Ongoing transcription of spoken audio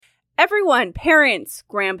Everyone, parents,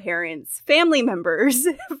 grandparents, family members,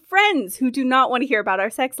 friends who do not want to hear about our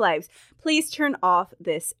sex lives, please turn off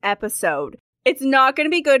this episode. It's not going to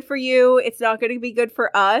be good for you. It's not going to be good for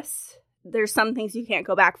us. There's some things you can't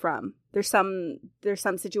go back from. There's some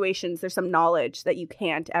situations, there's some knowledge that you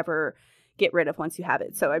can't ever get rid of once you have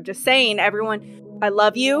it. So I'm just saying, everyone, I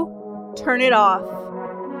love you. Turn it off.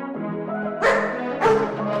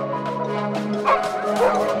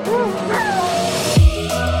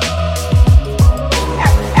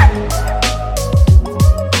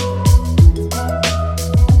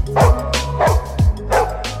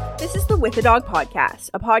 This is the With a Dog podcast,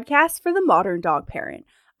 a podcast for the modern dog parent.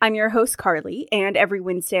 I'm your host, Carly, and every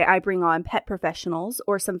Wednesday I bring on pet professionals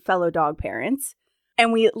or some fellow dog parents.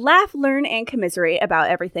 And we laugh, learn, and commiserate about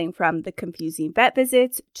everything from the confusing vet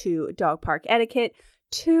visits to dog park etiquette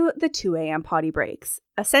to the 2 a.m. potty breaks.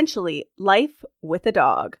 Essentially, life with a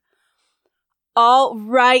dog. All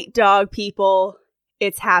right, dog people,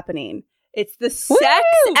 it's happening. It's the sex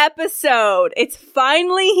episode. It's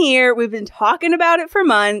finally here. We've been talking about it for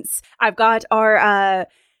months. I've got our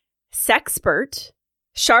sexpert,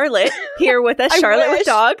 Charlotte, here with us. Charlotte with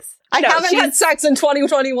dogs. I haven't had sex in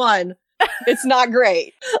 2021. It's not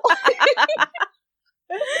great.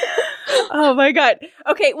 Oh my God.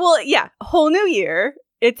 Okay, well, yeah, whole new year.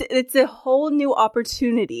 It's a whole new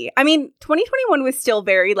opportunity. I mean, 2021 was still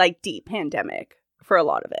very deep pandemic for a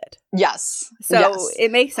lot of it. Yes. So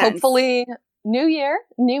it makes sense. Hopefully, new year,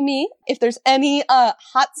 new me. If there's any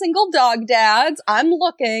hot single dog dads, I'm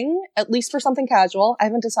looking at least for something casual. I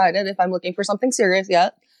haven't decided if I'm looking for something serious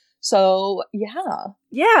yet. So, yeah.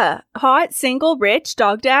 Yeah. Hot, single, rich,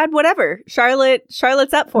 dog dad, whatever.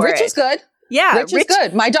 Charlotte's up for it. Rich is good. Yeah. Rich is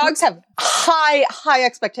good. My dogs have high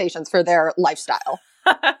expectations for their lifestyle.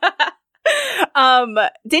 Didn't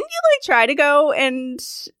you try to go and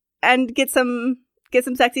get some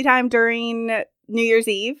sexy time during New Year's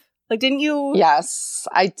Eve? Didn't you? Yes,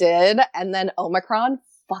 I did. And then Omicron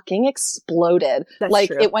fucking exploded. That's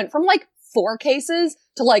true. It went from 4 cases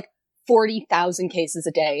to 40,000 cases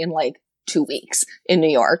a day in 2 weeks in New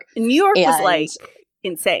York. New York was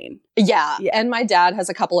insane. Yeah. And my dad has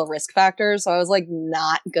a couple of risk factors, so I was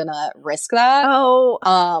not gonna risk that.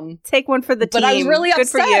 Oh, take one for the team. But I was really upset. Good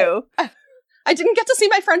for you. I didn't get to see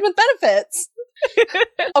my friend with benefits.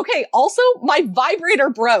 Okay. Also, my vibrator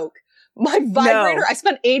broke. My vibrator, I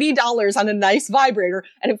spent $80 on a nice vibrator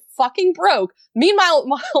and it fucking broke. Meanwhile,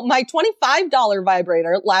 my $25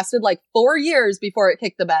 vibrator lasted 4 years before it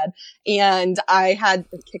kicked the bed. And I had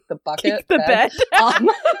kicked the bucket. Kick the bed. No,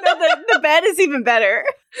 the bed is even better.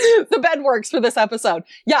 The bed works for this episode.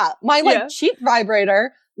 Yeah. My cheap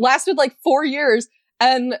vibrator lasted 4 years.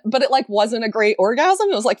 But it wasn't a great orgasm.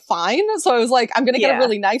 It was fine. So I was I'm going to get a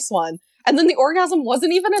really nice one. And then the orgasm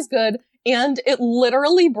wasn't even as good. And it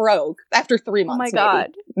literally broke after 3 months. Oh my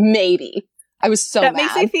God. Maybe. I was so mad. That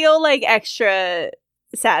makes me feel extra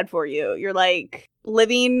sad for you. You're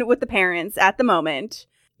living with the parents at the moment.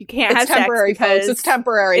 You can't have temporary, sex because folks. It's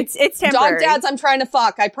temporary. It's temporary. Dog dads, I'm trying to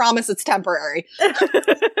fuck. I promise it's temporary. No,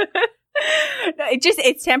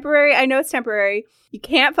 it's temporary. I know it's temporary. You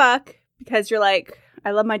can't fuck because you're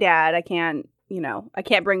I love my dad. I can't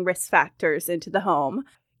bring risk factors into the home.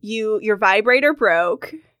 Your vibrator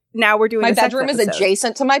broke. Now we're doing my bedroom is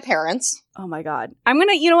adjacent to my parents. Oh my God. I'm going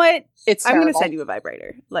to, you know what? I'm going to send you a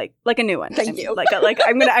vibrator. Like a new one. Thank you.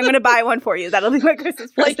 I'm going to buy one for you. That'll be my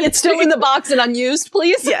Christmas present. It's still in the box and unused,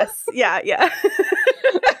 please? Yes. Yeah.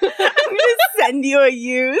 I'm going to send you a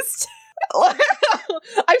used.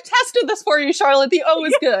 I've tested this for you, Charlotte. The O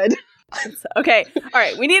is good. Okay. All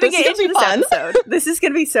right. We need to get into this episode. This is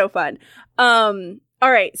going to be so fun. All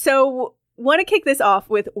right. So want to kick this off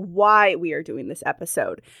with why we are doing this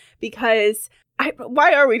episode, because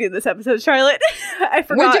why are we doing this episode, Charlotte? I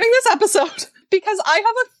forgot. We're doing this episode because I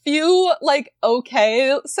have a few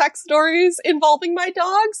okay sex stories involving my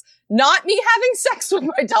dogs, not me having sex with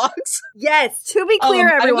my dogs. Yes, to be clear,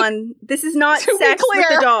 everyone, this is not sex with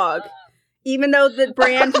the dog. Even though the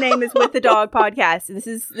brand name is With the Dog Podcast, this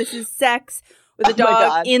is sex with a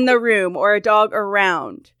dog in the room or a dog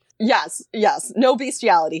around. Yes. No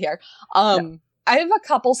bestiality here. No. I have a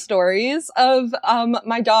couple stories of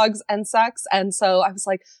my dogs and sex. And so I was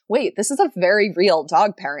wait, this is a very real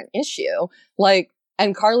dog parent issue.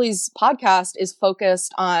 And Carly's podcast is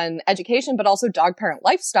focused on education, but also dog parent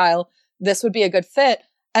lifestyle. This would be a good fit.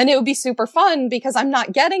 And it would be super fun because I'm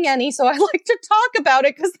not getting any. So I like to talk about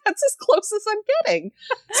it because that's as close as I'm getting.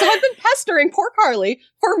 So I've been pestering poor Carly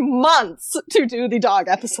for months to do the dog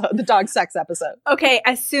sex episode. Okay.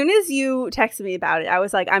 As soon as you texted me about it, I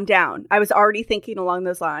was I'm down. I was already thinking along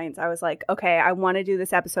those lines. I was okay, I want to do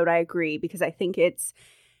this episode. I agree, because I think it's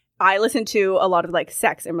I listen to a lot of like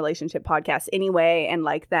sex and relationship podcasts anyway and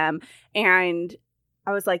like them. And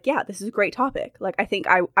I was like, yeah, this is a great topic. Like, I think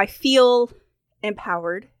I feel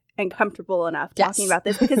empowered and comfortable enough talking about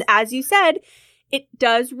this because, as you said, it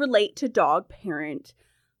does relate to dog parent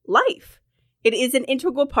life. It is an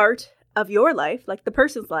integral part of your life, like the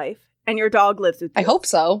person's life, and your dog lives with you. I hope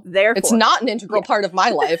so. Therefore, it's not an integral part of my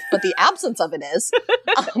life, but the absence of it is.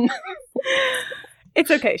 It's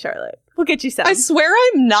okay, Charlotte. We'll get you some. I swear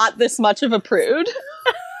I'm not this much of a prude.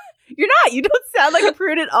 You're not. You don't sound like a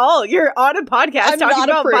prude at all. You're on a podcast talking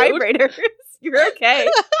about vibrators. You're okay.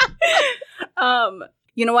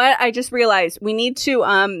 You know what? I just realized we need to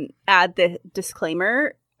add the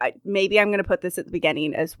disclaimer. Maybe I'm going to put this at the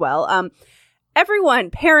beginning as well. Everyone,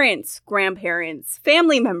 parents, grandparents,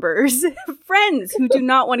 family members, friends who do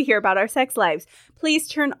not want to hear about our sex lives, please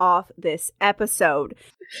turn off this episode.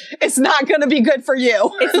 It's not going to be good for you.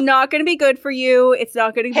 It's not going to be good for you. It's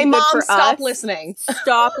not going to be good for us. Hey, Mom, stop listening.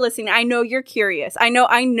 Stop listening. I know you're curious. I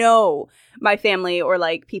know my family or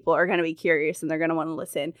like people are going to be curious and they're going to want to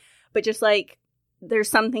listen. But just like, there's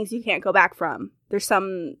some things you can't go back from. There's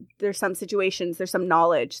some situations, there's some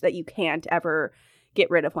knowledge that you can't ever get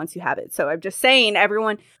rid of once you have it. So I'm just saying,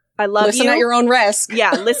 everyone, I love you. Listen at your own risk.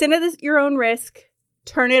 Yeah, listen at your own risk.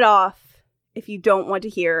 Turn it off if you don't want to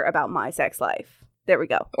hear about my sex life. There we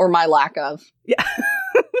go. Or my lack of. Yeah.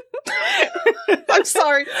 I'm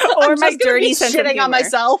sorry. Or I'm my dirty sense of shitting humor on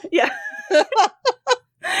myself. Yeah.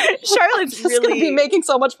 Charlotte's just really gonna be making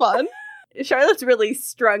so much fun. Charlotte's really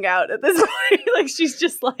strung out at this point. Like, she's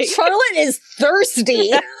just like... Charlotte is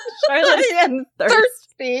thirsty. Charlotte is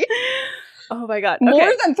thirsty. Oh my God.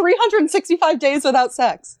 More than 365 days without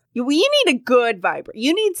sex. You need a good vibrator.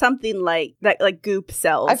 You need something like that, like Goop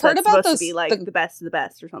cells. I've heard about those to be like the best of the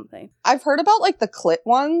best or something. I've heard about like the clit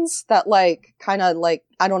ones that like kind of like,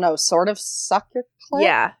 I don't know, sort of suck your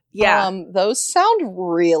clit. Yeah. Those sound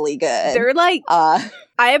really good. They're like, I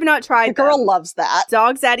have not tried. The girl loves that.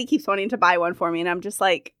 Dog's daddy keeps wanting to buy one for me, and I'm just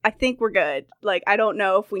like, I think we're good. Like, I don't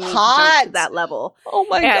know if we need to jump to that level. Oh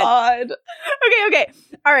my God. Okay.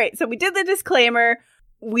 All right. So we did the disclaimer.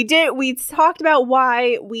 We talked about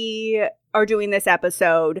why we are doing this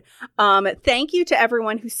episode. Thank you to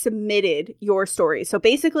everyone who submitted your stories. So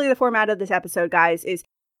basically the format of this episode, guys, is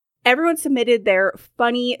everyone submitted their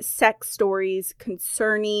funny sex stories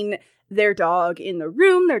concerning their dog in the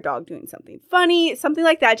room, their dog doing something funny, something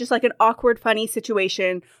like that. Just like an awkward, funny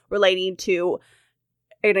situation relating to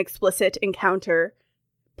an explicit encounter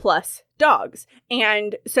plus dogs.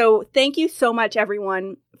 And so thank you so much,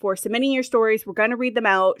 everyone, for submitting your stories. We're going to read them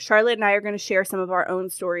out. Charlotte and I are going to share some of our own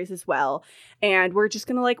stories as well. And we're just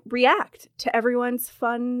going to like react to everyone's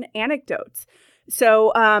fun anecdotes.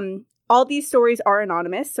 So all these stories are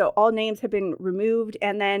anonymous. So all names have been removed.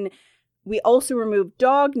 And then we also removed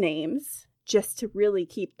dog names just to really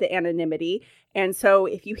keep the anonymity. And so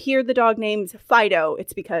if you hear the dog names Fido,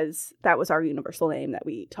 it's because that was our universal name that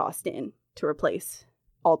we tossed in to replace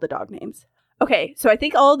all the dog names. Okay, so I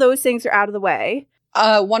think all those things are out of the way.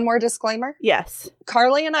 One more disclaimer. Yes.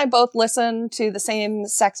 Carly and I both listen to the same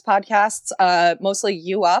sex podcasts, mostly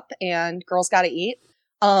You Up and Girls Gotta Eat.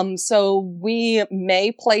 So we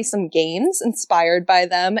may play some games inspired by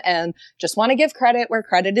them and just want to give credit where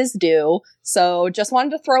credit is due. So just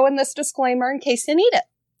wanted to throw in this disclaimer in case you need it.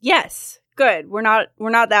 Yes. Good. We're not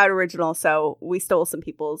that original, so we stole some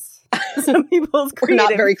people's creative. We're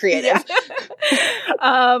not very creative.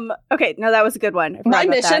 Yeah. Okay, no, that was a good one. My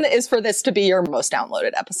mission is for this to be your most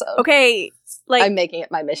downloaded episode. Okay, like I'm making it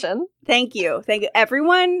my mission. Thank you.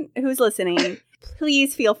 Everyone who's listening,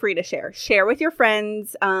 please feel free to share. Share with your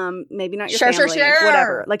friends, maybe not your family,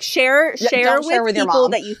 whatever. Like share with people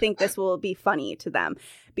that you think this will be funny to them,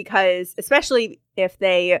 because especially if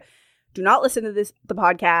they do not listen to the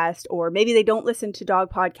podcast, or maybe they don't listen to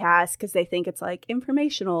dog podcasts because they think it's like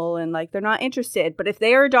informational and like they're not interested. But if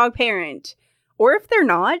they are a dog parent, or if they're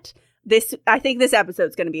not, I think this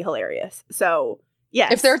episode's going to be hilarious. So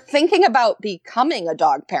yes. If they're thinking about becoming a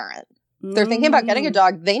dog parent, they're thinking about getting a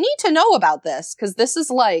dog, they need to know about this, because this is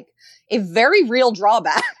like a very real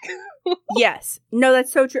drawback. Yes. No,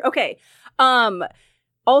 that's so true. Okay.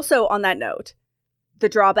 Also on that note, the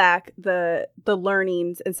drawback, the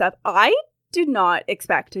learnings and stuff, I did not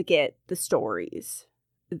expect to get the stories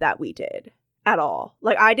that we did at all.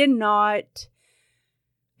 Like, I did not,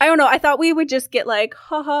 I don't know. I thought we would just get like,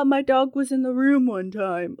 haha, my dog was in the room one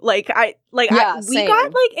time. We got like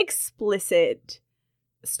explicit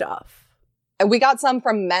stuff. And we got some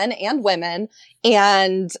from men and women.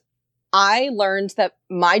 And I learned that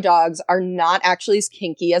my dogs are not actually as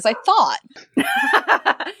kinky as I thought.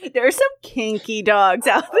 There are some kinky dogs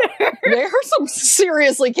out there. There are some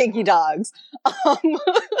seriously kinky dogs.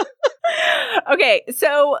 Okay,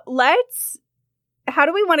 so how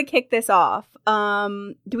do we want to kick this off?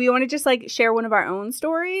 Do we want to just like share one of our own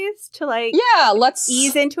stories to like let's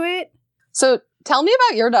ease into it? So tell me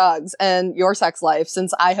about your dogs and your sex life,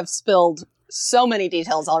 since I have spilled so many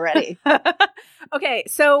details already. Okay,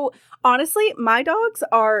 so honestly, my dogs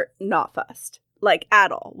are not fussed, like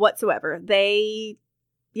at all whatsoever. They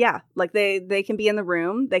can be in the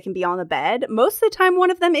room, they can be on the bed. Most of the time,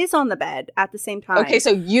 one of them is on the bed at the same time. Okay,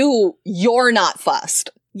 so you're not fussed.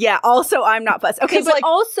 Yeah, also I'm not fussed. Okay, but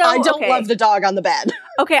also I don't love the dog on the bed.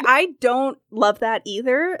 Okay, I don't love that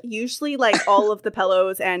either. Usually, like all of the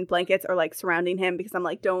pillows and blankets are like surrounding him because I'm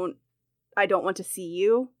like, I don't want to see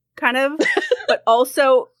you, kind of. But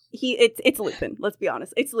also, it's Lupin. Let's be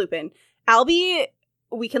honest, it's Lupin. Albie,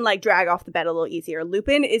 we can like drag off the bed a little easier.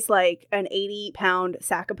 Lupin is like an 80-pound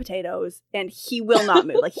sack of potatoes, and he will not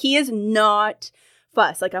move. Like he is not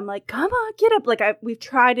fussed. Like I'm like, come on, get up. Like we've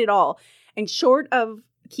tried it all, and short of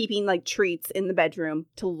keeping like treats in the bedroom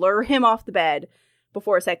to lure him off the bed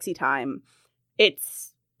before sexy time,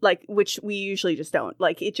 it's like, which we usually just don't.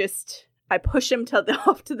 Like I push him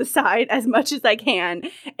off to the side as much as I can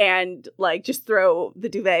and like just throw the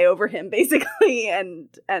duvet over him basically, and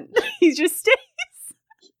he just stays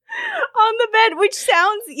on the bed, which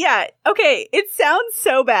sounds, okay, it sounds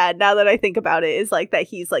so bad now that I think about it, is like that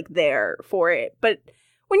he's like there for it, but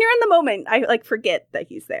when you're in the moment, I like forget that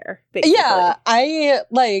he's there, basically. Yeah,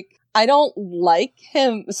 I don't like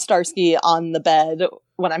him, Starsky, on the bed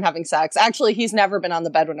when I'm having sex. Actually, he's never been on the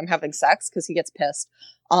bed when I'm having sex because he gets pissed.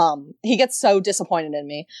 He gets so disappointed in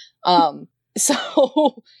me.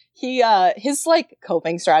 So his like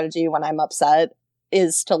coping strategy when I'm upset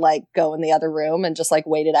is to like go in the other room and just like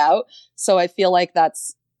wait it out. So I feel like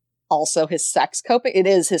that's also his sex coping. It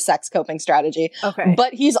is his sex coping strategy. Okay.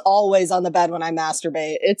 But he's always on the bed when I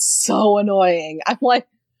masturbate. It's so annoying. I'm like,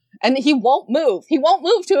 and he won't move. He won't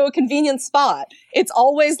move to a convenient spot. It's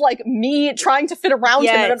always like me trying to fit around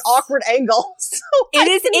him at an awkward angle. So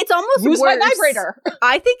it's almost use worse. My vibrator.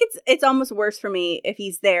 I think it's almost worse for me if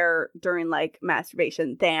he's there during like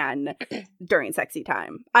masturbation than during sexy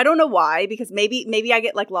time. I don't know why, because maybe I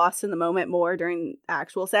get like lost in the moment more during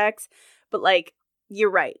actual sex, but like, you're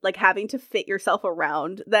right. Like having to fit yourself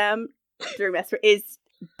around them during masturbation is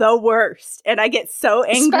the worst. And I get so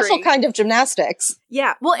angry. Special kind of gymnastics.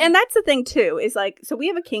 Yeah. Well, and that's the thing too, is like, so we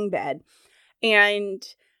have a king bed, and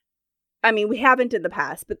I mean, we haven't in the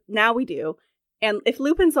past, but now we do. And if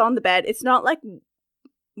Lupin's on the bed, it's not like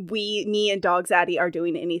me and Dog Zaddy are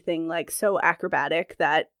doing anything like so acrobatic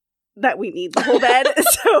that we need the whole bed.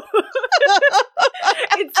 So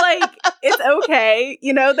it's like, it's okay,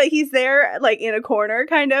 you know, that he's there like in a corner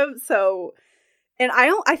kind of. So, and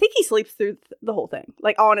I think he sleeps through the whole thing.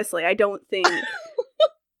 Like, honestly, I don't think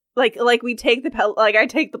like we take I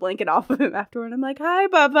take the blanket off of him afterward, and I'm like, hi,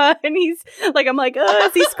 Bubba. And he's like, I'm like,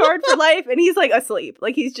 is he scarred for life? And he's like asleep.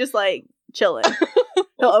 Like he's just like chilling.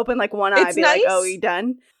 He'll open like one eye, be nice. Like, oh, you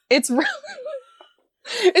done? It's really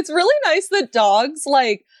nice that dogs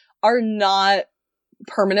like are not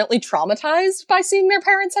permanently traumatized by seeing their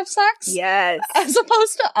parents have sex. Yes. As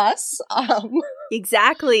opposed to us.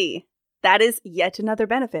 Exactly. That is yet another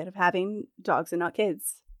benefit of having dogs and not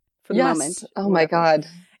kids for the moment. Oh my God.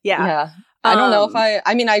 Yeah. I don't know if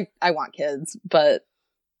I want kids, but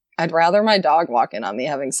I'd rather my dog walk in on me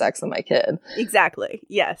having sex than my kid. Exactly.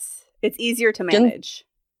 Yes. It's easier to manage.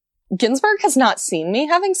 Ginsburg has not seen me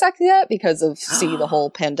having sex yet because of the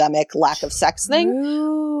whole pandemic lack of sex thing.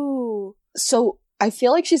 Ooh. So I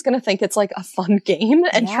feel like she's going to think it's like a fun game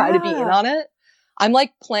and try to be in on it. I'm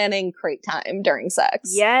like planning crate time during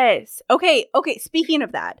sex. Yes. Okay. Speaking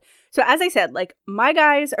of that. So as I said, like my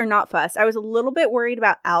guys are not fussed. I was a little bit worried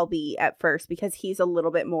about Albie at first because he's a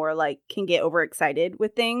little bit more like can get overexcited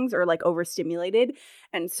with things or like overstimulated.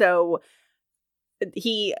 And so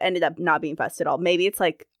he ended up not being fussed at all. Maybe it's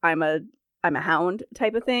like I'm a hound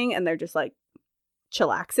type of thing and they're just like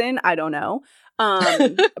chillaxing. I don't know.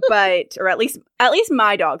 But or at least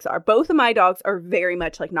my dogs are. Both of my dogs are very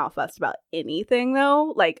much like not fussed about anything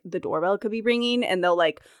though. Like the doorbell could be ringing and they'll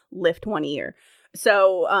like lift one ear.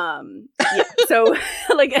 So yeah. So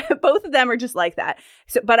like both of them are just like that.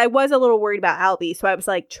 So but I was a little worried about Albie, so I was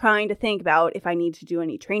like trying to think about if I need to do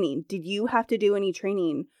any training. Did you have to do any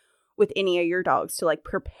training with any of your dogs to like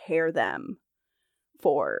prepare them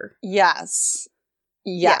for? Yes.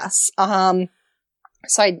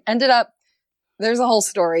 So I ended up There's a whole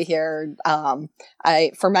story here.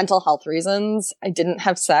 For mental health reasons, I didn't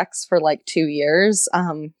have sex for like 2 years,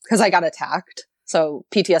 because I got attacked. So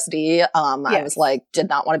PTSD, yes. I was like, did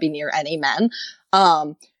not want to be near any men.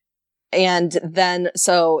 And then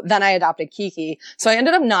I adopted Kiki. So I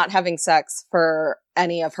ended up not having sex for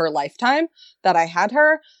any of her lifetime that I had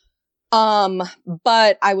her.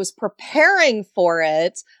 But I was preparing for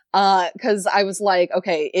it, cause I was like,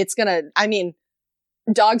 okay,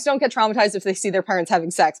 dogs don't get traumatized if they see their parents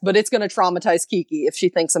having sex, but it's going to traumatize Kiki if she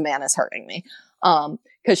thinks a man is hurting me.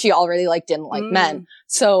 Cause she already didn't like men.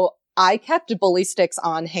 So I kept bully sticks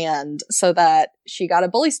on hand so that she got a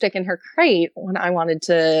bully stick in her crate when I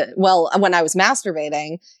was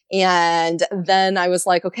masturbating. And then I was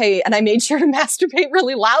like, okay. And I made sure to masturbate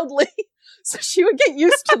really loudly so she would get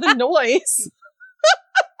used to the noise.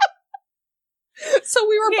 So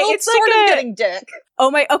we were both sort of getting dick. Oh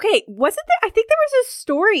my, okay. Wasn't there, I think there was a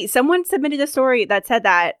story. Someone submitted a story that said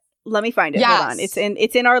that. Let me find it. Yes. Hold on.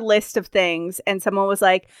 It's in our list of things. And someone was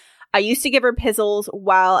like, I used to give her pizzles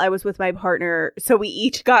while I was with my partner, so we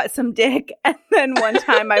each got some dick. And then one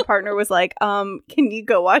time my partner was like, can you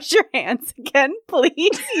go wash your hands again,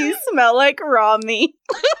 please? You smell like raw meat.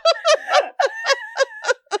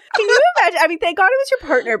 Can you imagine? I mean, thank God it was your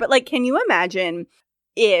partner, but can you imagine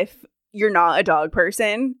if you're not a dog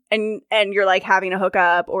person and you're having a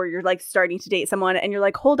hookup or you're starting to date someone and you're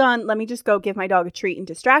like, hold on, let me just go give my dog a treat and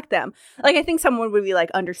distract them. I think someone would be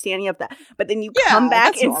understanding of that. But then you come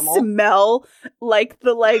back and smell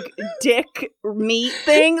the dick meat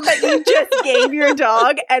thing that you just gave your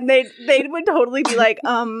dog, and they would totally be like,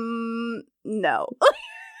 no.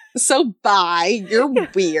 So bye. You're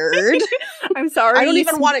weird. I'm sorry. I don't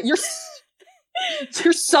even want it. You're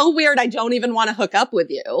so weird. I don't even want to hook up with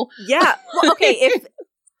you. Yeah. Well, okay. If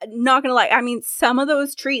not gonna lie, I mean, some of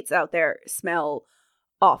those treats out there smell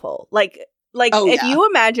awful. If you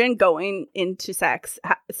imagine going into sex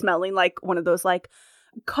smelling like one of those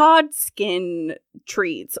cod skin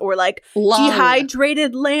treats or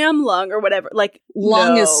dehydrated lamb lung or whatever.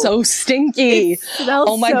 Lung is so stinky. It smells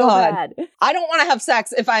oh my so God. bad. I don't want to have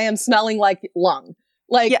sex if I am smelling like lung.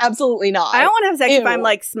 Absolutely not. I don't want to have sex if I'm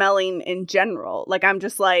smelling in general. I'm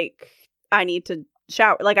just I need to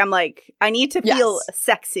shower. I need to feel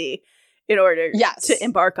sexy in order to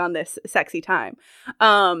embark on this sexy time.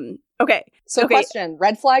 Okay. So question,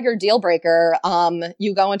 red flag or deal breaker,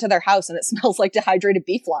 you go into their house and it smells like dehydrated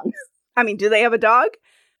beef lung. I mean, do they have a dog?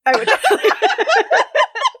 I would.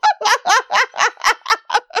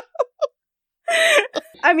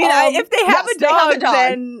 I mean, if they have a dog,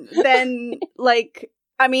 then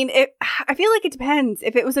I mean, I feel like it depends.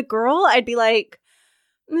 If it was a girl, I'd be get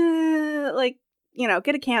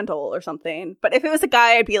a candle or something. But if it was a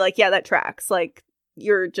guy, I'd be yeah, that tracks.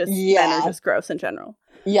 You're just, men are just gross in general.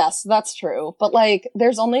 Yes, that's true. But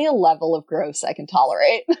there's only a level of gross I can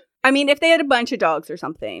tolerate. I mean, if they had a bunch of dogs or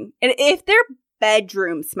something, and if their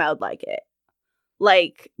bedroom smelled like it,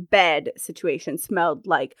 bed situation smelled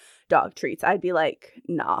like dog treats, I'd be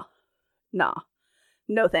nah,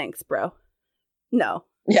 no thanks, bro. No.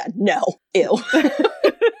 Yeah, no. Ew. I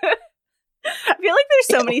feel there's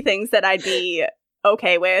so many things that I'd be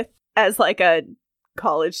okay with as a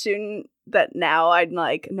college student that now I'm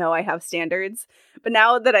no, I have standards. But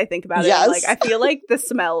now that I think about it, I feel the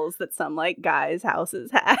smells that some guys'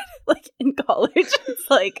 houses had in college,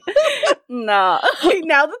 it's nah.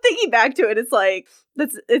 Now that thinking back to it, it's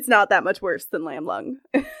it's not that much worse than lamb lung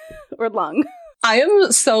or lung. I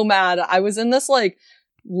am so mad. I was in this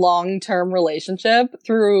long-term relationship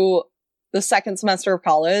through the second semester of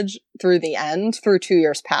college, through the end, through 2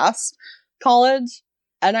 years past college.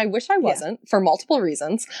 And I wish I wasn't for multiple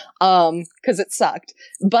reasons, because it sucked.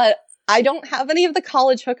 But I don't have any of the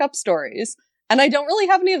college hookup stories. And I don't really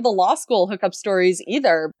have any of the law school hookup stories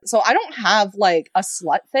either. So I don't have a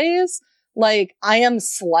slut phase. I am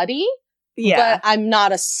slutty, but I'm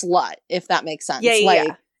not a slut, if that makes sense.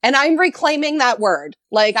 Yeah. And I'm reclaiming that word.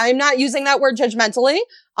 I'm not using that word judgmentally.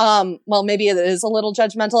 Well, maybe it is a little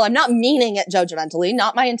judgmental. I'm not meaning it judgmentally.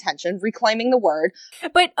 Not my intention. Reclaiming the word.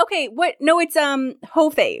 But, okay, what? No, it's, hoe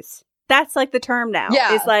phase. That's, the term now.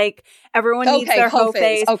 Yeah. It's, everyone needs their hoe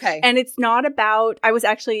phase. Okay. And it's not about, I was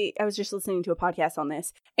just listening to a podcast on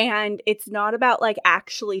this. And it's not about,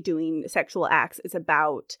 actually doing sexual acts.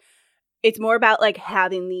 It's more about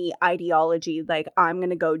having the ideology, I'm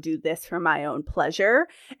going to go do this for my own pleasure.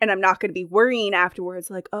 And I'm not going to be worrying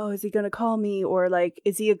afterwards, oh, is he going to call me? Or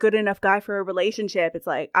is he a good enough guy for a relationship? It's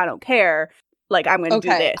I don't care. I'm going to do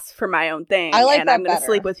this for my own thing. And I'm going to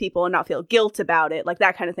sleep with people and not feel guilt about it.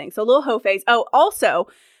 That kind of thing. So a little hoe phase. Oh, also,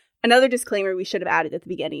 another disclaimer we should have added at the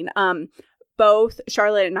beginning. both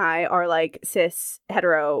Charlotte and I are like cis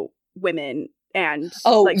hetero women and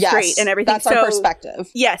like yes. straight and everything. That's our perspective.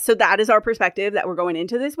 Yes, so that is our perspective that we're going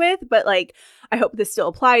into this with. But like, I hope this still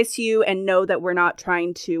applies to you, and know that we're not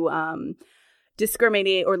trying to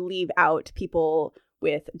discriminate or leave out people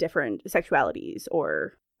with different sexualities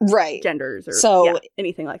or genders or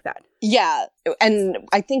anything like that. Yeah. And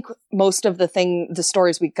I think most of the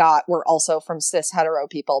stories we got were also from cis hetero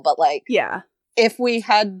people, but like, if we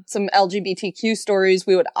had some LGBTQ stories,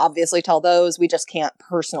 we would obviously tell those. We just can't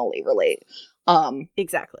personally relate.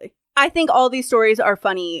 Exactly. I think all these stories are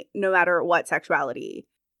funny no matter what sexuality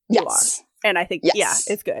you are. And I think,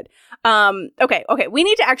 it's good. Okay. We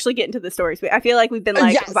need to actually get into the stories. I feel like we've been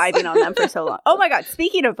like vibing on them for so long. Oh my God.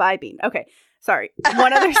 Speaking of vibing. Okay. Sorry.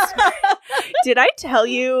 One other story. Did I tell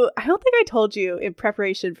you? I don't think I told you in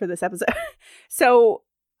preparation for this episode. So,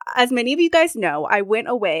 as many of you guys know, I went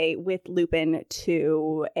away with Lupin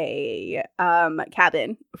to a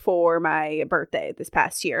cabin for my birthday this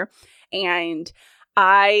past year. And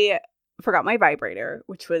I forgot my vibrator,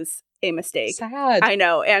 which was a mistake. Sad. I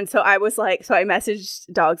know. And so I was like, I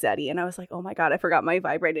messaged Dog Zaddy and I was like, oh my God, I forgot my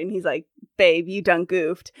vibrator. And he's like, babe, you done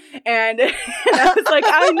goofed. And I was like,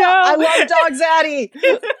 I know. I love Dog Zaddy.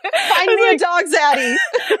 Find me a Dog Zaddy.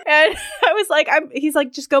 And I was like, he's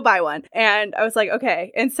like, just go buy one. And I was like,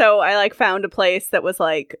 okay. And so I like found a place that was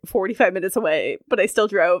like 45 minutes away, but I still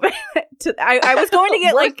drove I was going to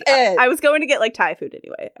get I was going to get like Thai food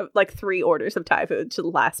anyway, like 3 orders of Thai food to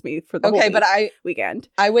last me for the whole weekend.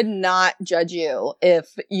 I would not judge you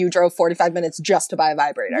if you drove 45 minutes just to buy a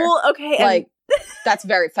vibrator. Well, okay. Like, that's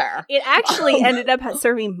very fair. It actually ended up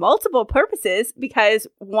serving multiple purposes because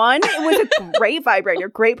 1, it was a great vibrator,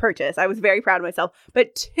 great purchase. I was very proud of myself.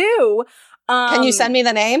 But 2, can you send me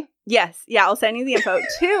the name? Yes. Yeah, I'll send you the info.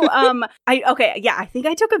 2, I think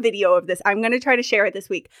I took a video of this. I'm going to try to share it this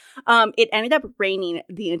week. It ended up raining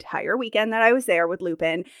the entire weekend that I was there with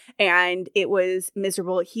Lupin, and it was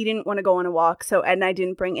miserable. He didn't want to go on a walk, so Ed and I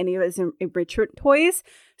didn't bring any of his enrichment toys.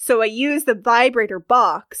 So I used the vibrator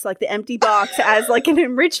box, like the empty box, as like an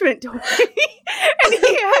enrichment toy. And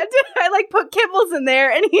I like put kibbles in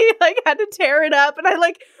there, and he like had to tear it up, and I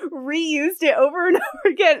like reused it over and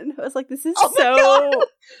over again. And I was like, this is so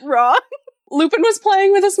wrong. Lupin was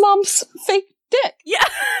playing with his mom's fake dick. Yeah,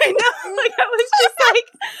 I know. Like I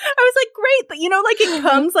was like, great, but you know, like it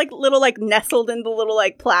comes like little like nestled in the little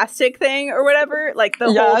like plastic thing or whatever, like the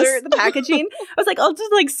holder, the packaging. I was like, I'll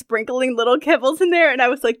just like sprinkling little kibbles in there, and I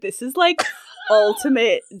was like, this is like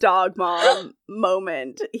ultimate dog mom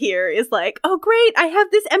moment here. Is like, oh great, I have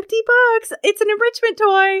this empty box. It's an enrichment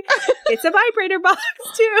toy. It's a vibrator box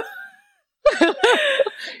too.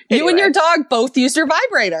 You and your dog both used your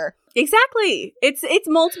vibrator. Exactly. It's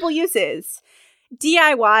multiple uses.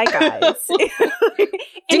 DIY, guys.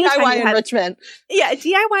 DIY enrichment. Yeah,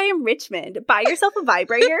 DIY enrichment. Buy yourself a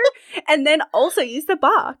vibrator and then also use the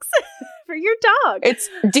box for your dog. It's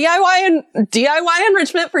DIY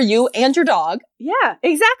enrichment for you and your dog. Yeah,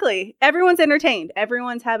 exactly. Everyone's entertained.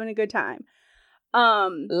 Everyone's having a good time.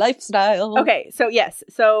 Lifestyle. Okay, so yes.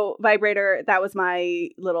 So vibrator, that was my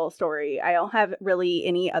little story. I don't have really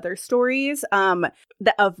any other stories of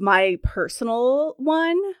my personal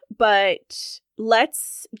one, but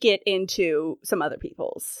let's get into some other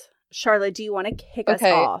people's. Charlotte, do you want to kick us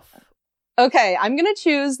off? Okay, I'm going to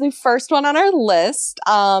choose the first one on our list.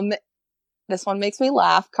 This one makes me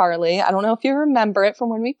laugh, Carly. I don't know if you remember it from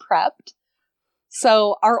when we prepped.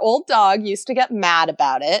 So our old dog used to get mad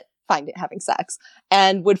about it, having sex,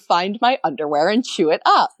 and would find my underwear and chew it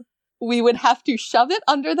up. We would have to shove it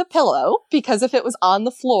under the pillow because if it was on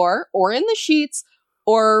the floor or in the sheets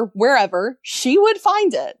or wherever, she would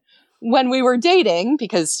find it. When we were dating,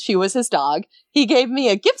 because she was his dog, he gave me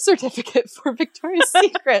a gift certificate for Victoria's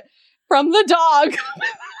Secret from the dog.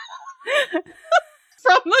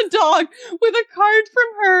 From the dog, with a card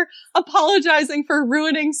from her apologizing for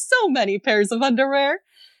ruining so many pairs of underwear.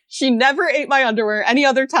 She never ate my underwear any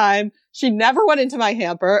other time. She never went into my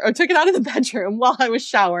hamper or took it out of the bedroom while I was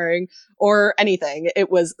showering or anything. It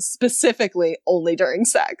was specifically only during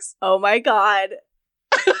sex. Oh my God.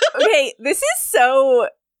 Okay, this is so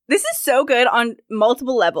good on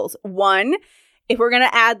multiple levels. 1, if we're going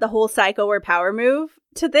to add the whole psycho or power move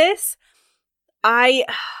to this,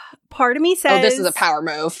 part of me says... Oh, this is a power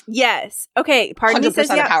move. Yes. Okay, part of me says,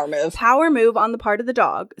 a power move. Power move on the part of the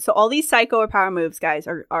dog. So all these psycho or power moves, guys,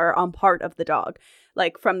 are on part of the dog.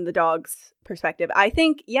 Like, from the dog's perspective. I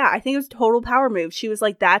think it was a total power move. She was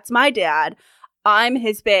like, that's my dad. I'm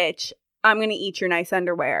his bitch. I'm going to eat your nice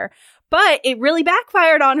underwear. But it really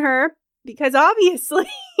backfired on her because obviously...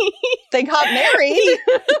 They got married.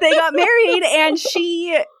 They got married, and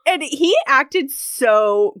she And he acted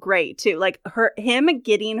so great too. Like him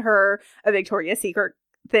getting her a Victoria's Secret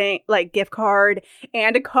thing, like gift card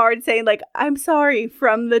and a card saying like, I'm sorry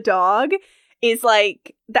from the dog is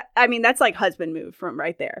like that. I mean, that's like husband move from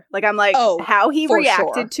right there. Like, I'm like, how he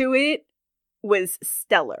reacted to it was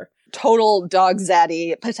stellar. Total dog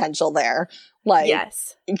zaddy potential there. Like,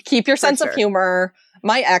 yes, keep your sense of humor.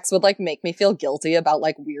 My ex would like make me feel guilty about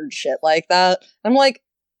like weird shit like that. I'm like,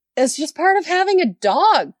 it's just part of having a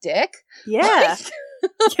dog, dick. Yeah.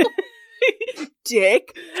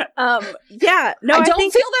 Dick. Yeah. No, I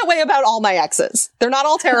don't feel that way about all my exes. They're not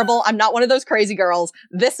all terrible. I'm not one of those crazy girls.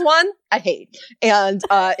 This one, I hate. And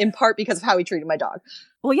in part because of how he treated my dog.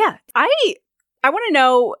 Well, yeah. I want to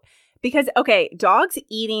know because, okay, dogs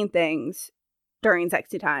eating things during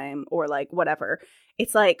sexy time or like whatever.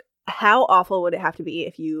 It's like, how awful would it have to be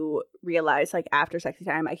if you realize like after sexy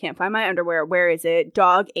time, I can't find my underwear. Where is it?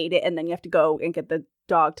 Dog ate it. And then you have to go and get the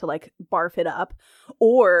dog to like barf it up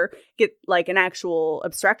or get like an actual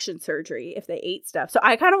obstruction surgery if they ate stuff. So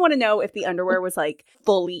I kind of want to know if the underwear was like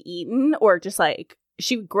fully eaten or just like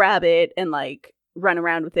she would grab it and like run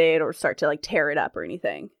around with it or start to like tear it up or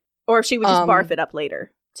anything. Or if she would just barf it up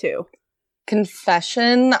later too.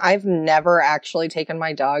 Confession, I've never actually taken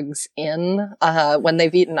my dogs in when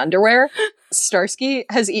they've eaten underwear. Starsky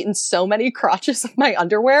has eaten so many crotches of my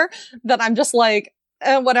underwear that I'm just like,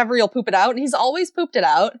 whatever, you'll poop it out. And he's always pooped it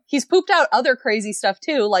out. He's pooped out other crazy stuff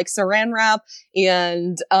too, like saran wrap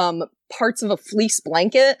and parts of a fleece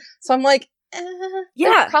blanket. So I'm like,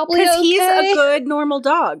 yeah, probably because okay. He's a good normal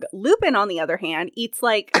dog. Lupin, on the other hand, eats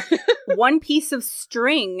like one piece of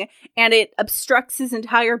string and it obstructs his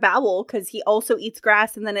entire bowel because he also eats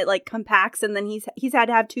grass and then it like compacts and then he's had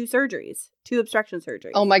to have two obstruction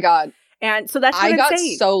surgeries. Oh my God. And so that's what I got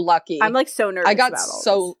saying. so lucky. I'm like so nervous about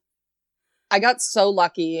all this. I got so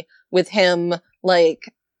lucky with him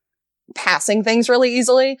like passing things really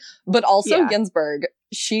easily, but also Ginsburg.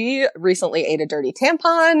 She recently ate a dirty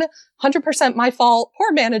tampon, 100% my fault,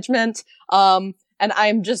 poor management. And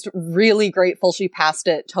I'm just really grateful she passed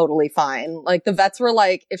it totally fine. Like the vets were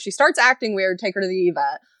like, if she starts acting weird, take her to the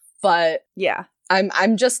vet. But yeah,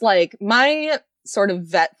 I'm just like, my sort of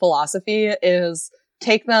vet philosophy is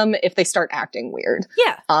take them if they start acting weird.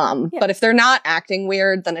 Yeah. But if they're not acting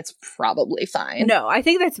weird, then it's probably fine. No, I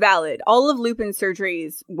think that's valid. All of Lupin's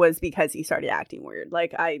surgeries was because he started acting weird.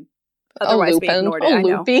 Like otherwise we ignored it. I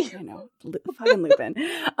know. Fucking Lupin.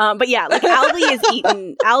 But yeah, like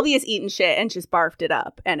Albie is eating shit and just barfed it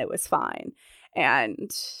up and it was fine.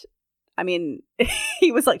 And I mean,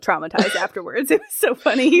 he was like traumatized afterwards. It was so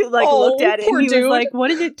funny. He like looked at it and he was like, what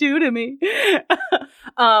did it do to me?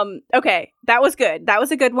 Okay, that was good. That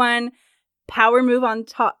was a good one. Power move on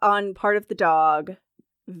part of the dog.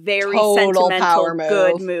 Very total sentimental,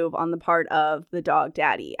 good move on the part of the dog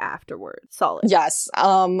daddy afterwards. Solid. Yes.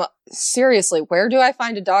 Seriously, where do I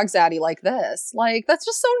find a dog zaddy like this? Like, that's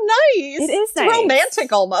just so nice. It is it's nice.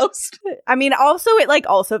 Romantic almost. I mean, also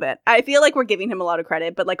I feel like we're giving him a lot of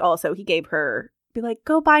credit, but like also he gave her, be like,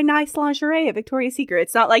 go buy nice lingerie at Victoria's Secret.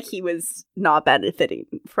 It's not like he was not benefiting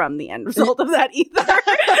from the end result of that either.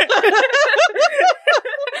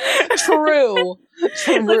 True. Let's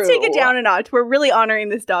take it down a notch. We're really honoring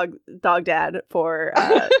this dog dad for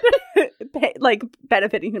like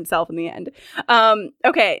benefiting himself in the end.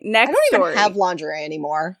 Okay, next I don't story. even have lingerie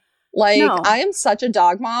anymore. Like, no. I am such a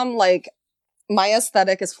dog mom. Like, my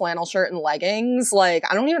aesthetic is flannel shirt and leggings. Like,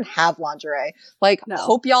 I don't even have lingerie. Like,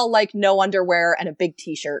 hope y'all like no underwear and a big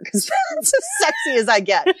t-shirt because that's as sexy as I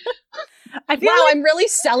get. I'm really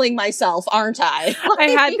selling myself, aren't I?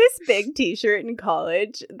 I had this big t-shirt in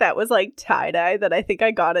college that was like tie-dye that I think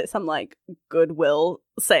I got at some like Goodwill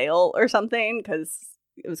sale or something because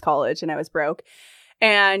it was college and I was broke.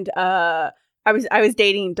 And I was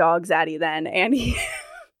dating Dog Zaddy then, and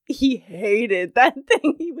he hated that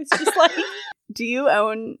thing. He was just like, do you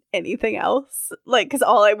own anything else? Like, because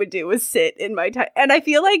all I would do was sit in my tie. And I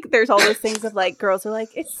feel like there's all those things of like, girls are like,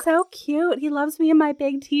 it's so cute. He loves me in my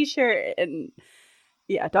big t-shirt. And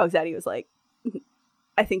yeah, Dog Zaddy was like,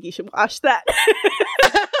 I think you should wash that.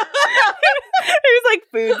 There's like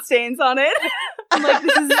food stains on it. I'm like,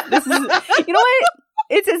 this is, you know what?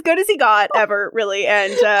 It's as good as he got ever, really.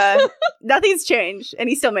 And nothing's changed. And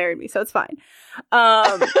he still married me, so it's fine.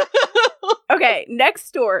 Okay, next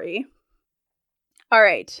story. All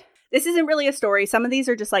right. This isn't really a story. Some of these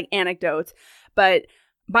are just like anecdotes. But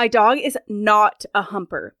my dog is not a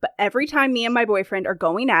humper. But every time me and my boyfriend are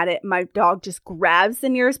going at it, my dog just grabs the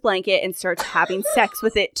nearest blanket and starts having sex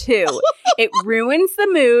with it too. It ruins the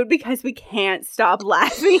mood because we can't stop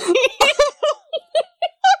laughing.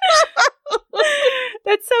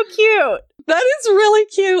 That's so cute. That is really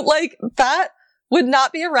cute. Like, that would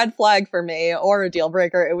not be a red flag for me or a deal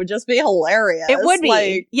breaker. It would just be hilarious. It would be.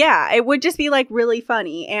 Like, yeah, it would just be like really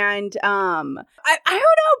funny. And I don't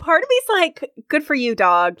know, part of me's like, good for you,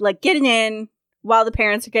 dog. Like getting in while the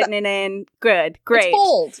parents are getting it in. Good. Great. It's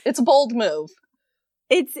bold. It's a bold move.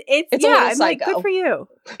 It's a yeah, little I'm psycho. like, good for you.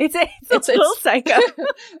 It's a little psycho.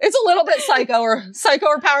 It's a little bit psycho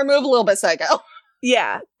or power move, a little bit psycho.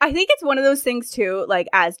 Yeah. I think it's one of those things too, like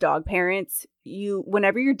as dog parents,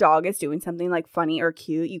 whenever your dog is doing something like funny or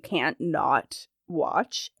cute, you can't not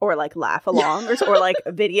watch or like laugh along or like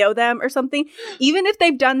video them or something, even if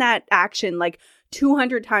they've done that action like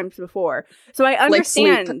 200 times before. So I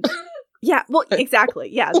understand. Like yeah, well, exactly.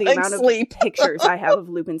 Yeah, the like amount sleep. of pictures I have of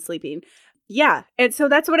Lupin sleeping. Yeah, and so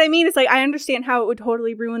that's what I mean. It's like, I understand how it would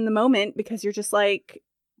totally ruin the moment because you're just like,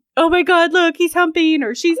 oh my God, look, he's humping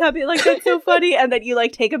or she's humping. Like, that's so funny. And then you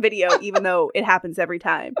like take a video, even though it happens every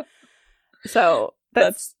time. So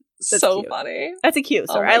that's so cute. Funny. That's a cute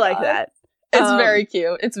story. I like that. It's very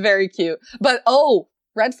cute. It's very cute. But,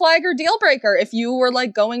 red flag or deal breaker. If you were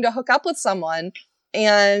like going to hook up with someone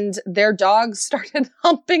and their dog started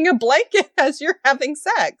humping a blanket as you're having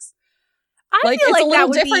sex. I feel it's like a little that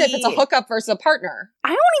would different be... if it's a hookup versus a partner. I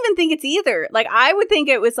don't even think it's either. Like, I would think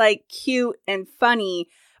it was like cute and funny,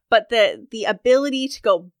 but the ability to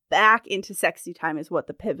go back into sexy time is what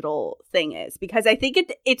the pivotal thing is. Because I think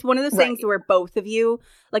it's one of those things where both of you,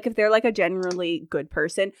 like if they're like a generally good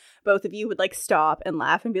person, both of you would like stop and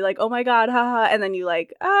laugh and be like, oh my God, haha. And then you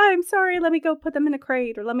like, I'm sorry, let me go put them in a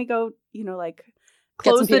crate, or let me go, like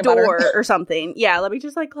close the door or something. Yeah, let me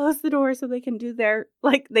just like close the door so they can do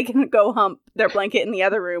they can go hump their blanket in the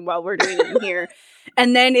other room while we're doing it in here.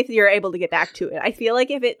 And then if you're able to get back to it, I feel like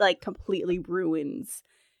if it like completely ruins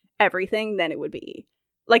everything, then it would be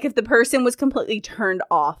like if the person was completely turned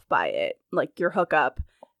off by it, like your hookup,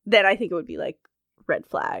 then I think it would be like red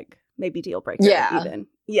flag, maybe deal breaker. Even.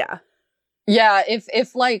 Yeah. Yeah.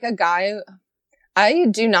 If like a guy, I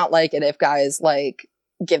do not like it if guys like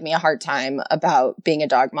give me a hard time about being a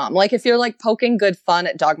dog mom. Like if you're like poking good fun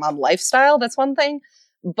at dog mom lifestyle, that's one thing.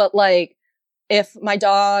 But like if my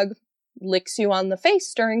dog licks you on the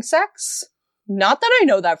face during sex, not that I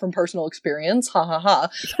know that from personal experience, ha ha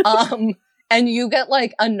ha. And you get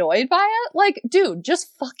like annoyed by it, like, dude,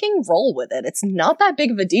 just fucking roll with it. It's not that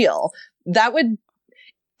big of a deal.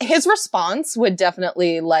 His response would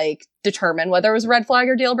definitely like determine whether it was a red flag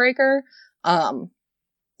or deal breaker.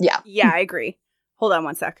 Yeah. Yeah, I agree. Hold on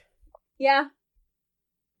one sec. Yeah.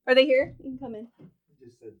 Are they here? You can come in.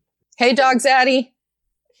 Hey, Dog Zaddy.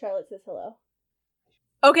 Charlotte says hello.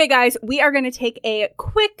 Okay, guys, we are going to take a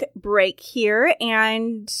quick break here,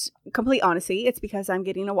 and complete honesty, it's because I'm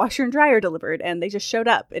getting a washer and dryer delivered, and they just showed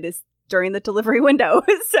up. It is during the delivery window,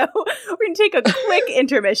 so we're going to take a quick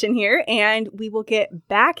intermission here, and we will get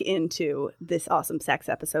back into this awesome sex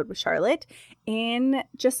episode with Charlotte in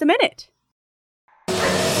just a minute.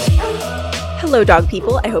 Hello, dog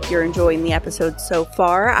people. I hope you're enjoying the episode so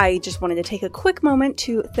far. I just wanted to take a quick moment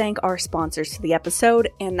to thank our sponsors to the episode,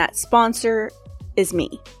 and that sponsor is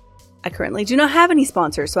me. I currently do not have any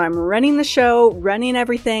sponsors, so I'm running the show, running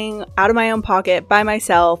everything out of my own pocket by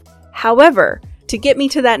myself. However, to get me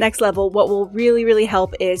to that next level, what will really, really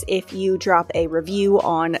help is if you drop a review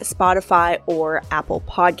on Spotify or Apple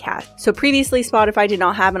Podcasts. So previously, Spotify did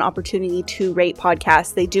not have an opportunity to rate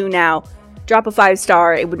podcasts. They do now. Drop a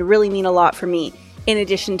 5-star. It would really mean a lot for me. In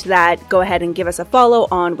addition to that, go ahead and give us a follow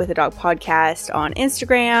on With a Dog Podcast on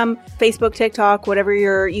Instagram, Facebook, TikTok, whatever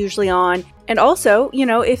you're usually on. And also,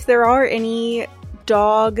 if there are any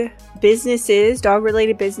dog businesses,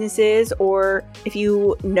 dog-related businesses, or if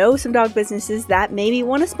you know some dog businesses that maybe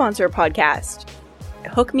want to sponsor a podcast,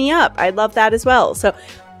 hook me up. I'd love that as well. So,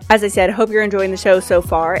 as I said, I hope you're enjoying the show so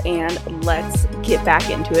far, and let's get back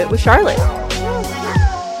into it with Charlotte.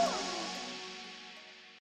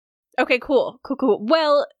 Okay, cool.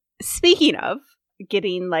 Well, speaking of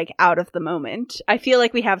getting like out of the moment, I feel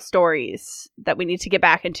like we have stories that we need to get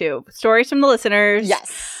back into. Stories from the listeners.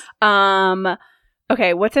 Yes.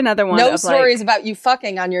 Okay, what's another one? No stories about you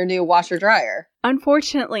fucking on your new washer dryer.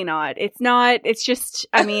 Unfortunately not. It's not. It's just,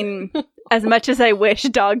 I mean, as much as I wish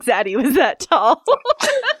Dog Zaddy was that tall.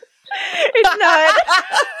 It's not.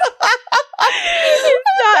 It's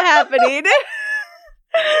not happening.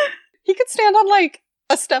 He could stand on like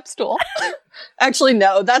a step stool. Actually,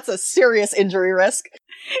 no, that's a serious injury risk.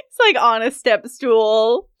 It's like on a step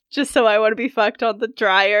stool, just so I want to be fucked on the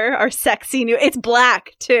dryer. Our sexy new, it's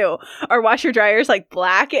black too. Our washer dryer is like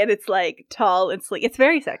black and it's like tall and sleek. It's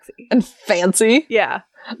very sexy. And fancy. Yeah.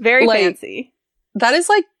 Very like, fancy. That is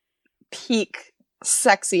like peak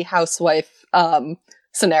sexy housewife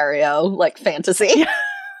scenario, like fantasy.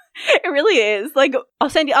 It really is. Like, I'll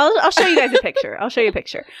show you guys a picture. I'll show you a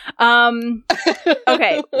picture.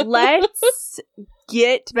 Okay, let's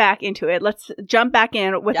get back into it. Let's jump back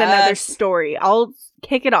in with another story. I'll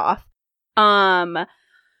kick it off.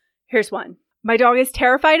 Here's one. My dog is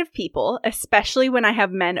terrified of people, especially when I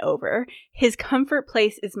have men over. His comfort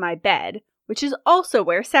place is my bed, which is also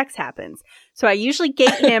where sex happens. So I usually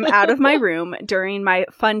gate him out of my room during my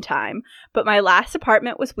fun time. But my last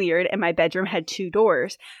apartment was weird and my bedroom had 2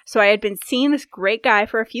 doors. So I had been seeing this great guy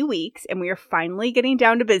for a few weeks and we were finally getting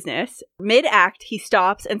down to business. Mid-act, he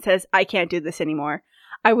stops and says, I can't do this anymore.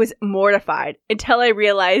 I was mortified until I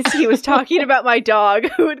realized he was talking about my dog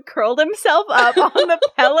who had curled himself up on the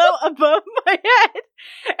pillow above my head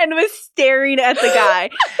and was staring at the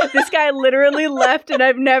guy. This guy literally left and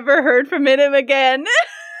I've never heard from him again.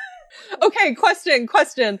 Okay, question.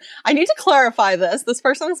 I need to clarify this. This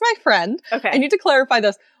person is my friend. Okay. I need to clarify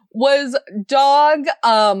this. Was dog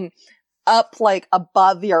up like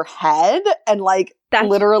above your head and like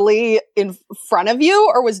literally in front of you,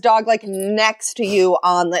 or was dog like next to you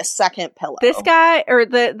on the second pillow? This guy, or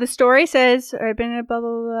the story says, I've been blah,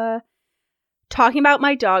 blah, blah, talking about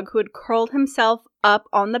my dog who had curled himself up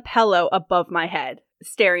on the pillow above my head,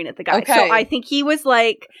 staring at the guy. Okay. So I think he was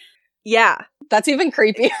like, yeah. That's even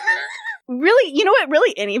creepier. Really, you know what?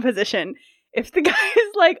 Really, any position. If the guy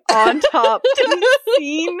is like on top and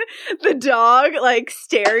seeing the dog like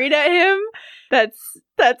staring at him, that's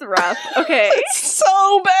rough. Okay. It's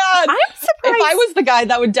so bad. I'm surprised. If I was the guy,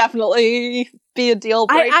 that would definitely be a deal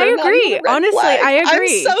breaker. I agree. Honestly, I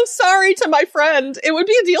agree. I'm so sorry to my friend. It would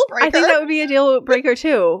be a deal breaker. I think that would be a deal breaker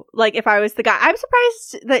too. Like if I was the guy. I'm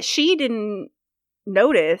surprised that she didn't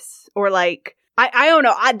notice, or like, I don't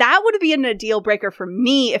know. That would have been a deal breaker for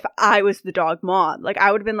me if I was the dog mom. Like,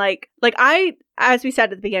 I would have been like, as we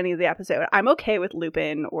said at the beginning of the episode, I'm okay with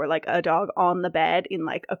Lupin or like a dog on the bed in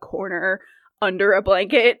like a corner under a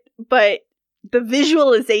blanket. But the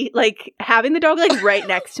visualization, like having the dog like right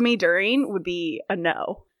next to me during would be a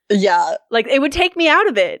no. Yeah. Like, it would take me out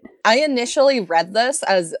of it. I initially read this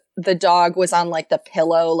as the dog was on, like, the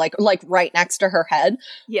pillow, like right next to her head.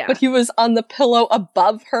 Yeah. But he was on the pillow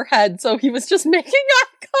above her head, so he was just making eye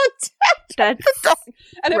contact. That's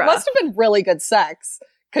And rough. It must have been really good sex,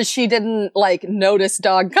 because she didn't, like, notice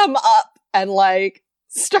dog come up and, like,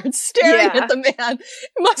 start staring at the man.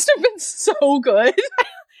 It must have been so good.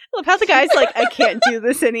 I love how the guy's like, I can't do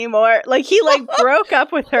this anymore. Like, he like broke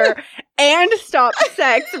up with her and stopped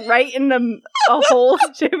sex right in a whole,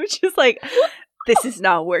 which is like, this is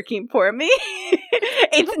not working for me.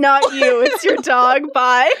 It's not you, it's your dog.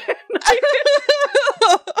 Bye.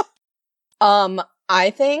 I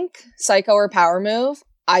think psycho or power move.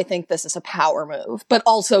 I think this is a power move, but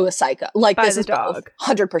also a psycho. Like, by this the is dog.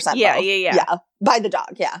 100%. Yeah, both. yeah. By the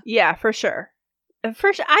dog. Yeah. Yeah, for sure.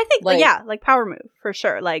 For sure. I think, like power move, for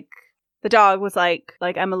sure. Like, the dog was like,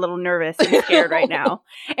 I'm a little nervous and scared right now.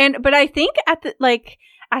 But I think at the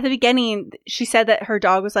beginning, she said that her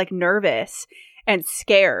dog was like nervous and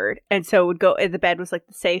scared. And so would go, the bed was like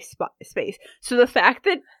the safe space. So the fact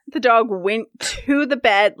that the dog went to the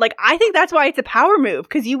bed, like, I think that's why it's a power move.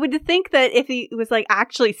 Because you would think that if he was like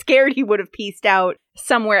actually scared, he would have pieced out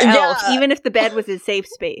somewhere else, even if the bed was his safe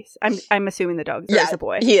space. I'm assuming the dog is a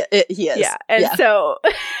boy. He is. Yeah. And so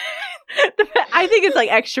I think it's like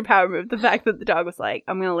extra power move. The fact that the dog was like,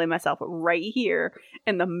 I'm going to lay myself right here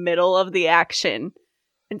in the middle of the action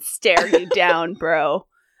and stare you down, bro.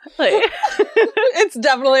 Like, it's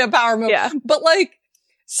definitely a power move. Yeah. But like,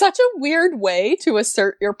 such a weird way to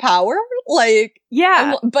assert your power. Like,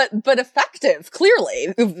 yeah. But effective,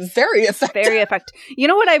 clearly. Very effective. Very effective. You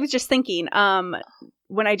know what I was just thinking?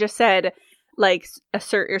 When I just said, like,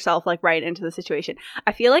 assert yourself, like, right into the situation.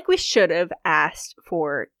 I feel like we should have asked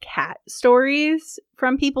for cat stories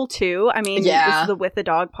from people, too. I mean, this is the With the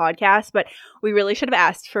Dog podcast, but we really should have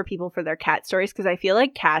asked for people for their cat stories, because I feel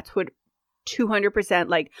like cats would 200%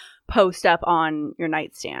 like post up on your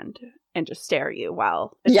nightstand and just stare at you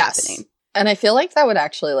while it's happening. And I feel like that would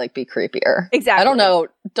actually like be creepier. Exactly. I don't know.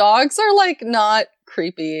 Dogs are like not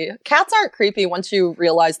creepy. Cats aren't creepy once you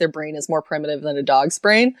realize their brain is more primitive than a dog's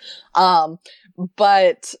brain.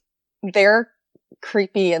 But they're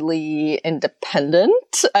creepily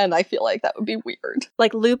independent, and I feel like that would be weird.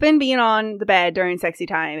 Like, Lupin being on the bed during sexy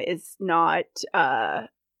time is not a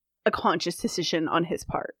conscious decision on his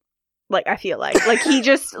part. Like, I feel like he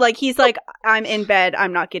just, like, he's like, I'm in bed,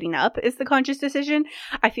 I'm not getting up, is the conscious decision.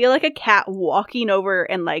 I feel like a cat walking over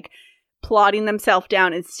and, like, plotting themselves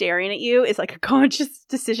down and staring at you is, like, a conscious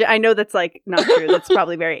decision. I know that's, like, not true. That's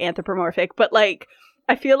probably very anthropomorphic. But, like,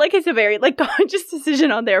 I feel like it's a very like conscious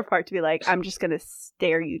decision on their part to be like, I'm just going to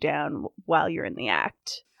stare you down while you're in the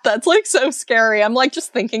act. That's like so scary. I'm like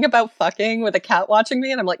just thinking about fucking with a cat watching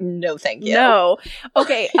me and I'm like, no, thank you. No.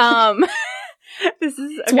 Okay. This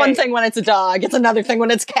is It's one thing when it's a dog. It's another thing when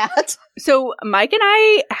it's cat. So Mike and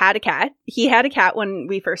I had a cat. He had a cat when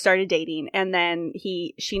we first started dating, and then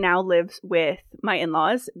she now lives with my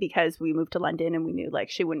in-laws because we moved to London and we knew like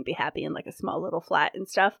she wouldn't be happy in like a small little flat and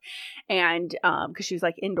stuff, and because she was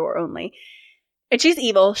like indoor only. And she's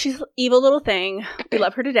evil. She's an evil little thing. We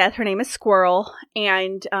love her to death. Her name is Squirrel,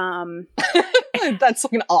 and that's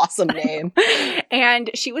like an awesome name. And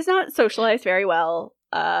she was not socialized very well.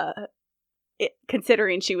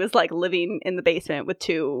 Considering she was like living in the basement with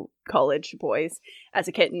 2 college boys as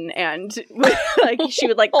a kitten, and like she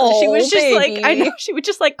would like she was just baby. like, I know, she would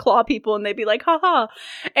just like claw people and they'd be like haha,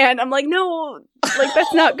 and I'm like, no, like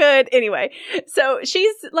that's not good. Anyway, so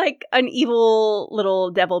she's like an evil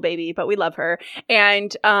little devil baby, but we love her.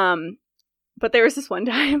 And but there was this one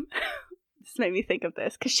time this made me think of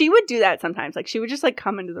this because she would do that sometimes. Like she would just like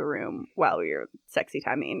come into the room while we were sexy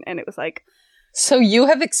timing, and it was like, so you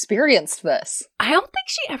have experienced this. I don't think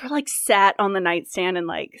she ever like sat on the nightstand and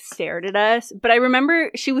like stared at us, but I remember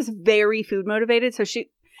she was very food motivated. So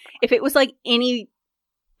if it was like it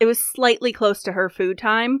was slightly close to her food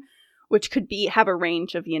time, which could have a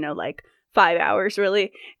range of, like 5 hours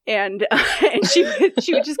really. And she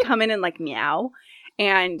would just come in and like meow.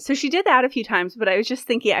 And so she did that a few times, but I was just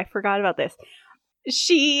thinking, I forgot about this.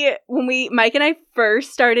 When Mike and I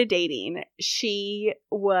first started dating, she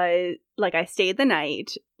was like, I stayed the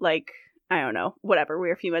night, like, I don't know, whatever, we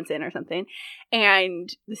were a few months in or something. And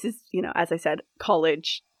this is, as I said,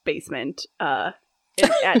 college basement, at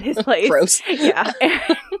his place. Gross. Yeah.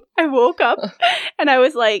 And I woke up and I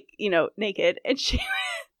was like, naked, and she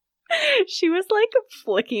was like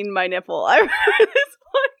flicking my nipple. I remember this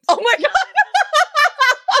one. Oh my God.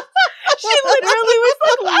 She literally was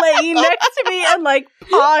like laying next to me and like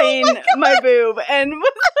pawing my boob, and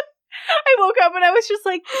I woke up and I was just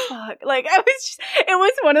like, fuck. Like it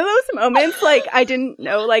was one of those moments like I didn't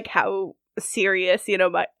know like how serious,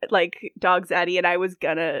 my like dog Zaddy and I were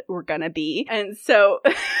gonna be. And so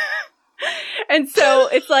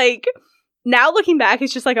it's like, now looking back,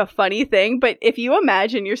 it's just like a funny thing. But if you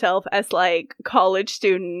imagine yourself as like college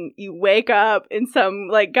student, you wake up in some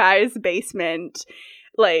like guy's basement,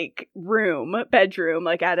 like bedroom,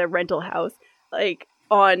 like at a rental house, like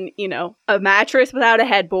on, a mattress without a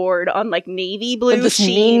headboard, on like navy blue with sheets,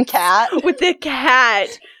 mean cat, with the cat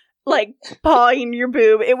like pawing your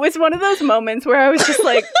boob. It was one of those moments where I was just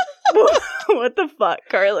like, what the fuck,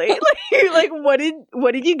 Carly? Like what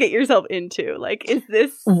did you get yourself into? Like, is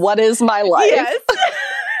this what is my life? Yes.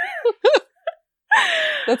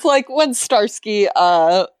 That's like when Starsky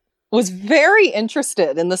was very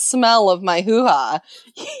interested in the smell of my hoo-ha.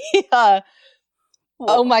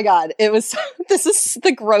 Oh my God. This is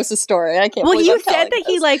the grossest story. I can't believe you I'm said that this.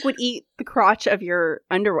 he like would eat the crotch of your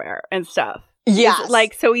underwear and stuff. Yeah.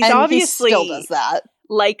 Like, so he's and obviously he still does that.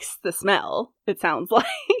 Likes the smell, it sounds like.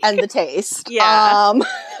 And the taste. Yeah.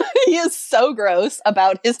 He is so gross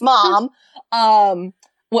about his mom.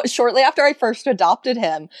 Shortly after I first adopted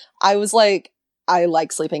him, I was like, I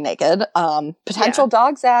like sleeping naked. Potential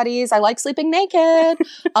dog zaddies. I like sleeping naked.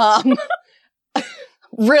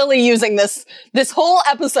 Really using this whole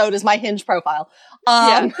episode as my Hinge profile.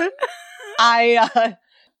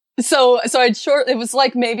 So it was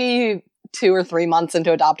like maybe 2 or 3 months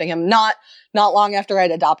into adopting him, not long after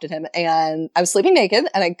I'd adopted him, and I was sleeping naked,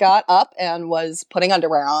 and I got up and was putting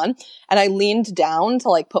underwear on, and I leaned down to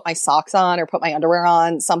like put my socks on or put my underwear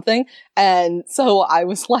on, something, and so I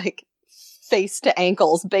was like face to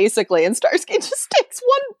ankles basically, and Starsky just takes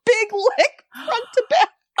one big lick front to back.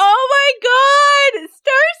 Oh my God,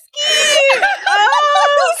 Starsky!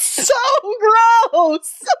 Oh, so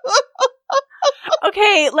gross.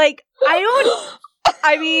 Okay, like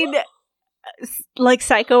I mean, like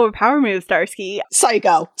Psycho or Power Move, Starsky.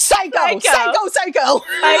 Psycho.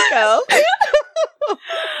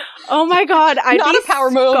 Oh my God, I'd Not be a power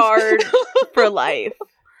move. Scarred for life.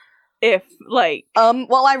 If like,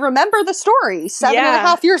 well, I remember the story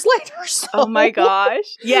 7.5 years later. So. Oh my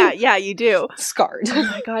gosh. Yeah, you do. Scarred. Oh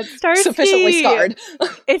my God, Starsky. Sufficiently scarred.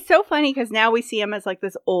 It's so funny because now we see him as like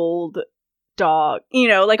this old dog,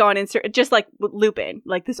 like on Instagram, just like Lupin,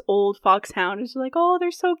 like this old foxhound is like, oh,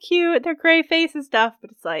 they're so cute, they're gray face and stuff,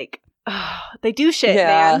 but it's like, they do shit,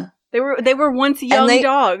 man. They were once young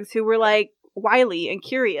dogs who were like wily and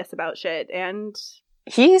curious about shit, and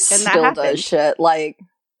he still does shit. Like,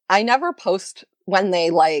 I never post when they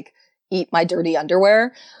like eat my dirty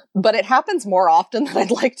underwear, but it happens more often than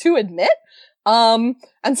I'd like to admit. And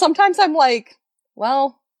sometimes I'm like,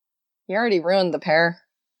 well, you already ruined the pair.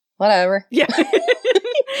 Whatever. Yeah.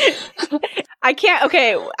 I can't.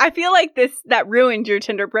 Okay, I feel like that ruined your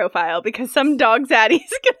Tinder profile because some dog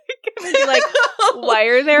zaddy's gonna be like, "Why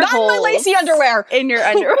are there not holes in my lacy underwear in your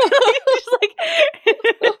underwear?" Just like,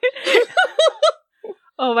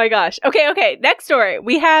 oh my gosh. Okay. Next story.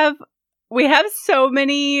 We have so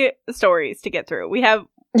many stories to get through. We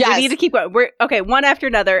need to keep going. We're one after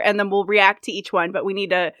another, and then we'll react to each one. But we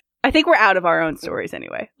need to. I think we're out of our own stories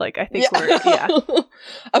anyway. Like, I think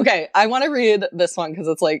Okay, I want to read this one because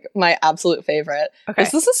it's like my absolute favorite. Okay.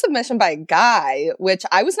 This is a submission by a guy, which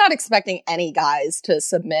I was not expecting any guys to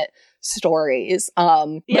submit stories.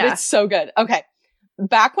 But it's so good. Okay.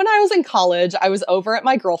 Back when I was in college, I was over at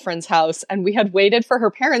my girlfriend's house and we had waited for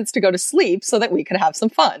her parents to go to sleep so that we could have some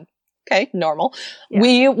fun. Okay, normal. Yeah.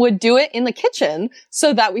 We would do it in the kitchen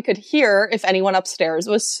so that we could hear if anyone upstairs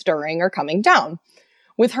was stirring or coming down.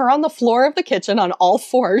 With her on the floor of the kitchen on all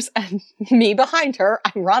fours and me behind her,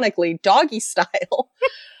 ironically, doggy style,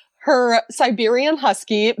 her Siberian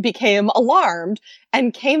Husky became alarmed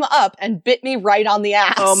and came up and bit me right on the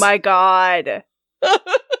ass. Oh my God.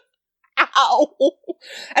 Ow.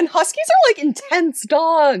 And Huskies are like intense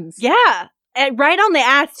dogs. Yeah. And right on the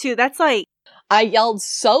ass too. That's like. I yelled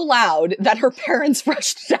so loud that her parents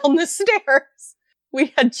rushed down the stairs.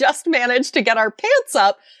 We had just managed to get our pants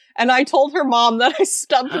up. And I told her mom that I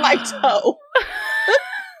stubbed my toe.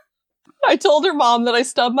 I told her mom that I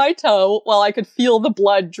stubbed my toe while I could feel the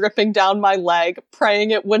blood dripping down my leg,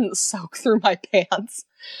 praying it wouldn't soak through my pants.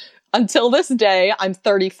 Until this day, I'm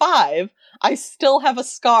 35. I still have a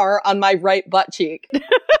scar on my right butt cheek.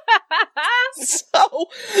 So,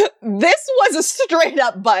 this was a straight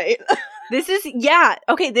up bite. This is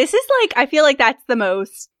like, I feel like that's the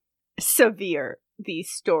most severe these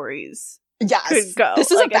stories. Yes, this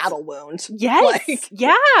is like a battle wound. Yes,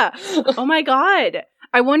 yeah. Oh my God.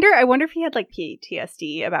 I wonder if he had like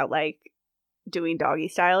PTSD about like doing doggy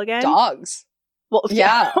style again. Dogs. Well,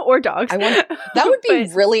 yeah, or dogs. I wonder, that would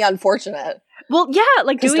be really unfortunate. Well, yeah,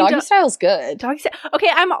 like doing doggy style's good. Doggy style. Okay,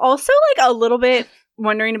 I'm also like a little bit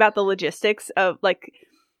wondering about the logistics of like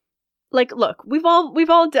look, we've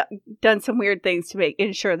all done some weird things to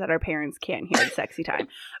ensure that our parents can hear the sexy time,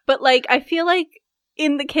 but like I feel like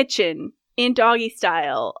in the kitchen. In doggy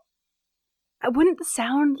style, wouldn't the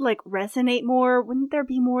sound like resonate more? Wouldn't there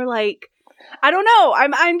be more like, I don't know.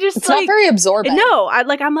 I'm just it's not very absorbent. No,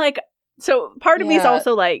 I'm like, so part of me is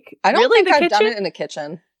also like, I don't really think I've done it in a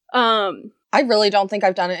kitchen. I really don't think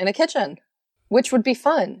I've done it in a kitchen, which would be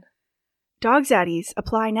fun. Dog zaddies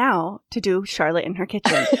apply now to do Charlotte in her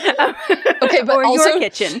kitchen. Okay, but or also your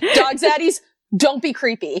kitchen. Dog zaddies. Don't be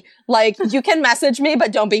creepy. Like, you can message me,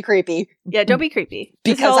 but don't be creepy. Yeah, don't be creepy.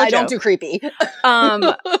 Because I don't do creepy.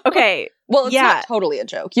 Okay. Well, it's not totally a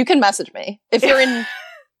joke. You can message me. If you're in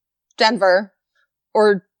Denver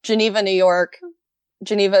or Geneva, New York.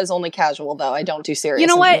 Geneva is only casual, though. I don't do serious. You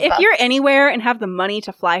know what? If you're anywhere and have the money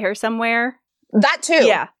to fly her somewhere. That too.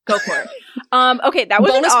 Yeah, go for it. Okay, that was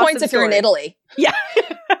bonus an awesome points if you're in Italy. Yeah.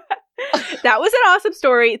 That was an awesome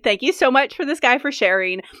story. Thank you so much for this guy for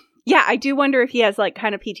sharing. Yeah, I do wonder if he has like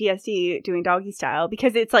kind of PTSD doing doggy style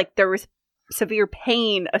because it's like there was severe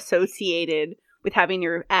pain associated with having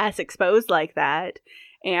your ass exposed like that.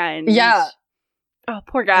 And oh,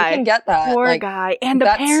 poor guy. I can get that. Poor guy. And the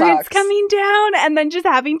parents coming down and then just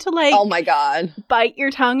having to like, oh my God, bite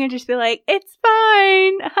your tongue and just be like, it's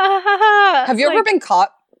fine. Ha ha ha. Have you ever been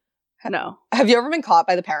caught? No. Have you ever been caught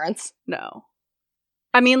by the parents? No.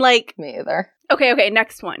 I mean, like, me either. Okay.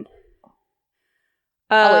 Next one.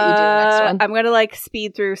 I'll let you do the next one. I'm going to like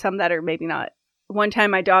speed through some that are maybe not. One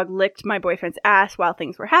time my dog licked my boyfriend's ass while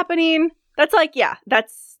things were happening. That's like, yeah, that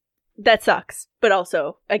sucks. But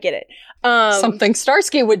also, I get it. Something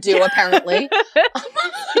Starsky would do, apparently.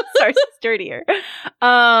 Starsky's dirtier.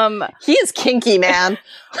 He is kinky, man.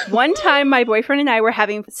 One time my boyfriend and I were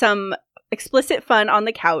having some explicit fun on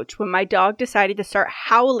the couch when my dog decided to start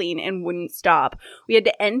howling and wouldn't stop. We had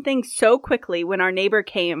to end things so quickly when our neighbor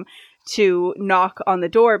came to knock on the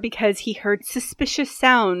door because he heard suspicious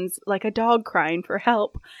sounds like a dog crying for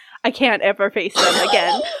help. I can't ever face them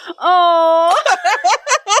again. Oh.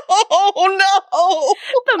 Oh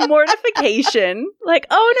no. The mortification. Like,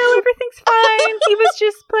 oh no, everything's fine. He was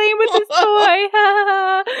just playing with his toy.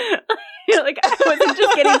 Like, I wasn't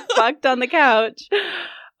just getting fucked on the couch.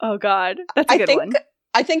 Oh God. That's a good one.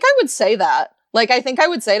 I think I would say that. Like, I think I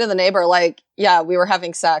would say to the neighbor, like, yeah, we were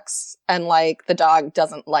having sex, and, like, the dog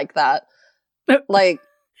doesn't like that. Like,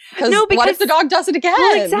 because what if the dog does it again?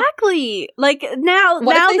 Well, exactly. Like, now if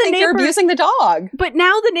they the think neighbor, you're abusing the dog? But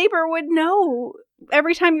now the neighbor would know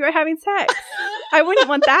every time you were having sex. I wouldn't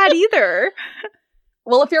want that either.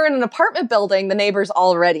 Well, if you're in an apartment building, the neighbors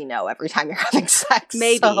already know every time you're having sex.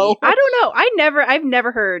 Maybe. So. I don't know. I've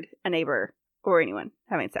never heard a neighbor or anyone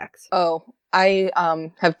having sex. Oh, I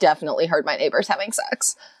have definitely heard my neighbors having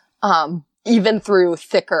sex. Even through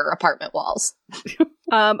thicker apartment walls.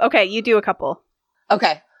 Okay, you do a couple.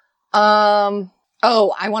 Okay. I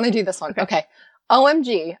want to do this one. Okay.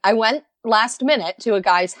 OMG, I went last minute to a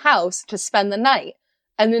guy's house to spend the night.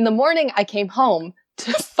 And in the morning, I came home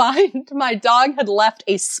to find my dog had left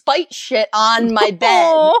a spite shit on my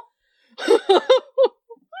bed.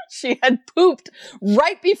 She had pooped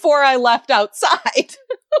right before I left outside.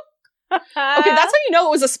 Okay, that's how you know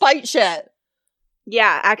it was a spite shit.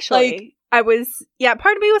 Yeah, actually. Part of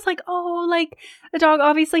me was like, oh, like, the dog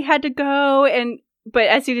obviously had to go, but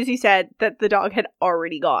as soon as you said that the dog had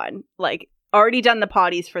already gone, like, already done the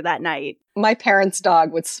potties for that night. My parents'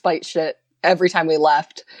 dog would spite shit every time we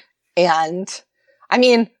left, and, I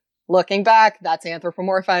mean, looking back, that's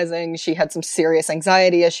anthropomorphizing. She had some serious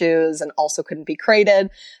anxiety issues and also couldn't be crated,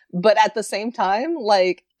 but at the same time,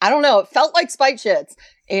 like, I don't know, it felt like spite shits,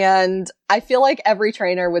 and I feel like every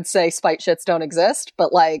trainer would say spite shits don't exist,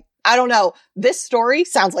 but, like, I don't know. This story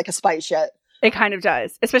sounds like a spite shit. It kind of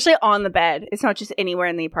does, especially on the bed. It's not just anywhere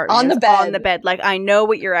in the apartment. On the bed. On the bed. Like, I know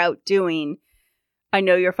what you're out doing. I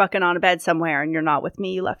know you're fucking on a bed somewhere and you're not with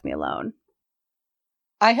me. You left me alone.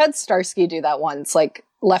 I had Starsky do that once, like,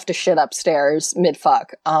 left a shit upstairs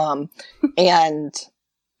mid-fuck. But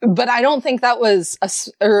I don't think that was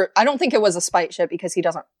I don't think it was a spite shit because he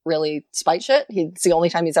doesn't really spite shit. It's the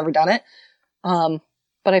only time he's ever done it.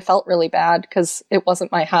 But I felt really bad because it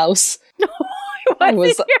wasn't my house. I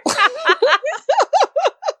was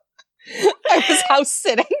house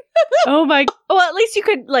sitting. Oh my. Well, at least you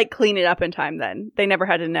could, like, clean it up in time then. They never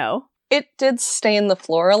had to know. It did stain the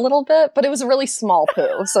floor a little bit, but it was a really small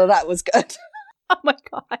poo, so that was good. Oh my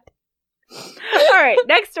God. All right,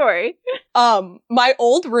 next story. My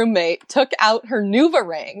old roommate took out her Nuva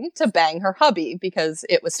ring to bang her hubby because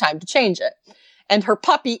it was time to change it. And her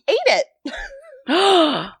puppy ate it.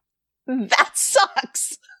 That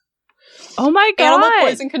sucks. Oh my God.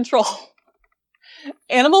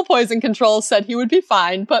 Animal poison control said he would be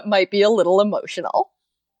fine, but might be a little emotional.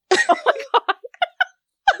 Oh my God.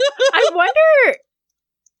 I wonder,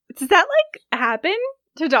 does that, like, happen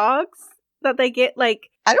to dogs? That they get, like,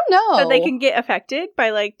 I don't know. That they can get affected by,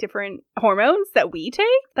 like, different hormones that we take?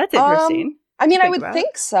 That's interesting. I mean, I would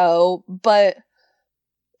think so, but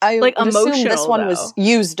I like, would assume this one was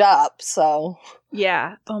used up, so.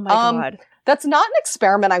 Yeah. Oh my God. That's not an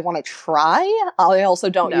experiment I want to try. I also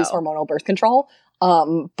don't use hormonal birth control.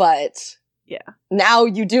 But yeah, now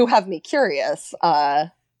you do have me curious.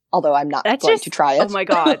 Although I'm not going to try it. Oh my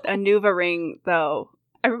God. A Nuva ring, though.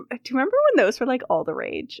 Do you remember when those were, like, all the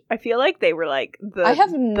rage? I feel like they were, like, I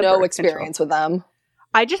have no experience with them.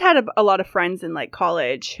 I just had a lot of friends in, like,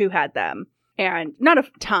 college who had them. And not a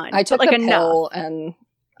ton. I took but, like, the pill and...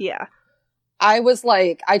 Yeah. I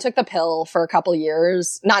took the pill for a couple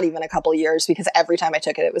years. Not even a couple years, because every time I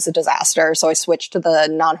took it, it was a disaster. So I switched to the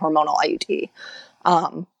non-hormonal IUD.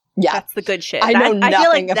 Yeah. That's the good shit. I know nothing I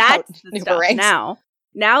feel like about that's the stuff rings.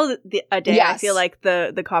 Now a day, yes. I feel like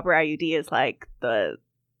the copper IUD is, like, the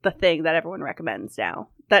thing that everyone recommends now.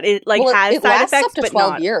 That it, like, has it side lasts effects, up to but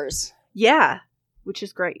 12 not. years. Yeah, which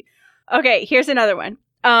is great. Okay, here's another one.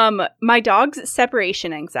 My dog's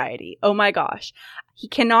separation anxiety. Oh my gosh. He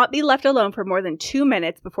cannot be left alone for more than 2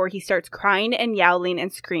 minutes before he starts crying and yowling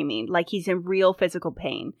and screaming like he's in real physical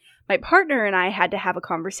pain. My partner and I had to have a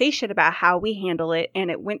conversation about how we handle it, and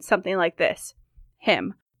it went something like this.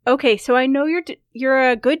 Him. Okay, so I know you're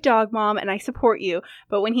a good dog mom and I support you,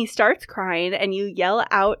 but when he starts crying and you yell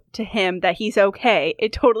out to him that he's okay,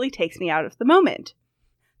 it totally takes me out of the moment.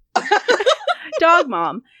 Dog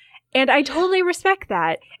mom. And I totally respect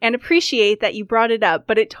that and appreciate that you brought it up,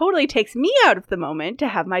 but it totally takes me out of the moment to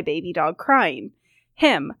have my baby dog crying.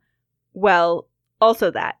 Him. Well, also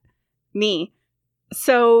that. Me.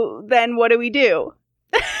 So then what do we do?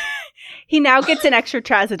 He now gets an extra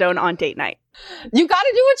trazodone on date night. You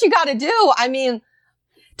gotta do what you gotta do. I mean,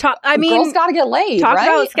 girls gotta get laid, talk right?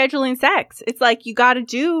 about scheduling sex. It's like, you gotta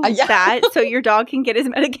do that so your dog can get his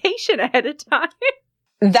medication ahead of time.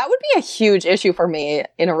 That would be a huge issue for me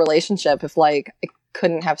in a relationship if, like, I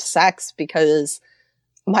couldn't have sex because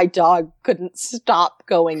my dog couldn't stop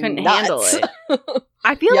going nuts. Handle it.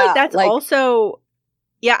 I feel like that's also...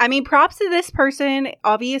 Yeah, I mean, props to this person.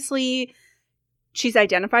 Obviously, she's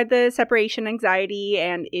identified the separation anxiety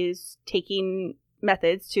and is taking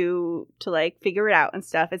methods to like, figure it out and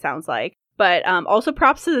stuff, it sounds like. But also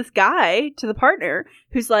props to this guy, to the partner,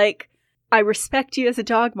 who's like, I respect you as a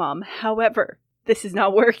dog mom. However, this is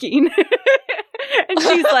not working. And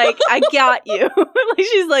she's like, I got you. Like,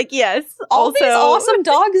 she's like, yes. All these awesome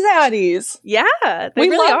dog zaddies. Yeah, they we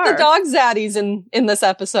really love are. the dog zaddies in this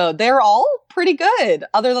episode. They're all pretty good,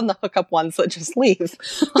 other than the hookup ones that just leave.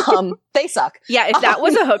 They suck. Yeah, if that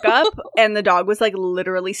was a hookup and the dog was like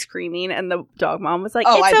literally screaming and the dog mom was like,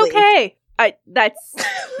 Oh, it's I'd okay.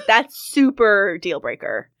 That's super deal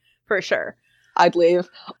breaker for sure. I'd leave.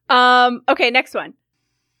 Okay, next one.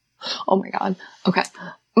 Oh my God. Okay.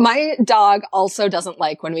 My dog also doesn't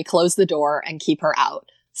like when we close the door and keep her out.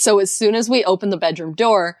 So as soon as we open the bedroom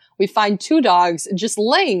door, we find 2 dogs just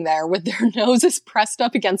laying there with their noses pressed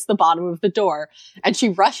up against the bottom of the door. And she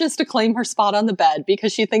rushes to claim her spot on the bed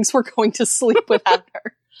because she thinks we're going to sleep without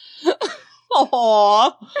her.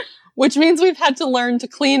 Aww. Which means we've had to learn to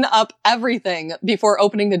clean up everything before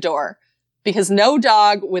opening the door. Because no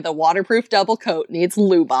dog with a waterproof double coat needs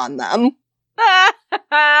lube on them.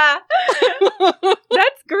 That's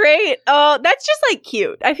great. Oh, that's just like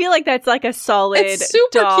cute. I feel like that's like a solid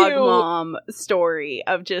dog cute. Mom story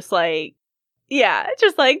of just like, yeah,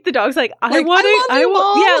 just like the dog's like, I Like, want I love you,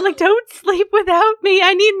 Mom. yeah, like don't sleep without me.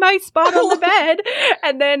 I need my spot on the bed.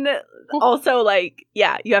 And then also like,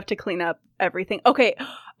 yeah, you have to clean up everything. Okay.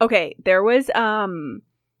 There was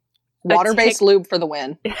Water-based lube for the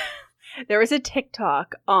win. there was a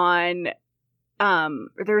TikTok on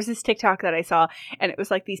there was this TikTok that I saw, and it was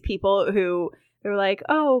like these people who they were like,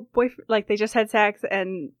 oh, boyfriend, like they just had sex,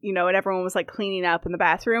 and you know, and everyone was like cleaning up in the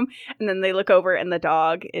bathroom, and then they look over and the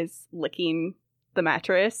dog is licking the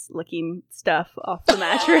mattress, licking stuff off the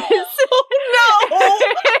mattress. Oh, no!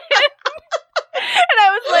 And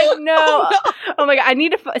I was like, no. Oh my God, I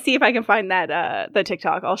need to see if I can find that the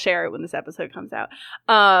TikTok. I'll share it when this episode comes out.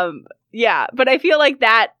 Yeah, but I feel like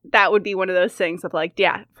that would be one of those things of like,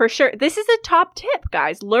 yeah, for sure. This is a top tip,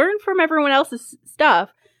 guys. Learn from everyone else's stuff.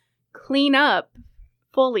 Clean up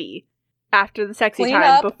fully after the sexy Clean time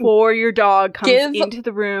up, before your dog comes into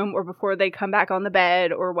the room or before they come back on the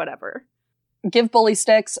bed or whatever. Give bully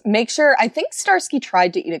sticks. Make sure, I think Starsky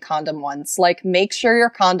tried to eat a condom once. Like, make sure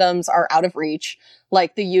your condoms are out of reach.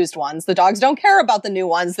 Like the used ones. The dogs don't care about the new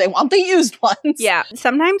ones. They want the used ones. Yeah.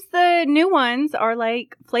 Sometimes the new ones are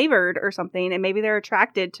like flavored or something, and maybe they're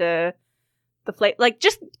attracted to the flavor. Like,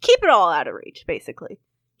 just keep it all out of reach, basically.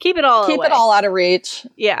 Keep it all Keep it all out of reach.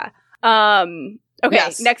 Yeah. Okay,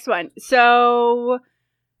 Yes. Next one. So,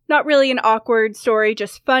 not really an awkward story,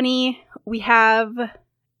 just funny. We have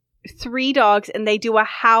 3 dogs, and they do a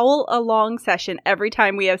howl-along session every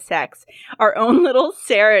time we have sex. Our own little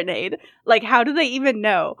serenade. Like, how do they even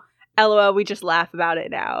know? LOL, we just laugh about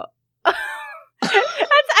it now.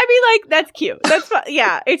 That's cute. That's fun.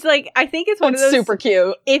 Yeah, it's like, I think it's one of those. Super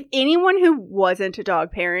cute. If anyone who wasn't a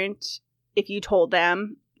dog parent, if you told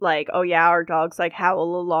them, like, oh yeah, our dogs like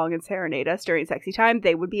howl along and serenade us during sexy time,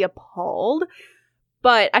 they would be appalled.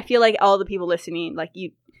 But I feel like all the people listening, like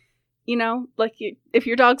you know, like if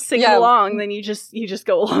your dog's singing along, then you just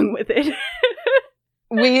go along with it.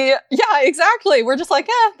 Yeah, exactly. We're just like,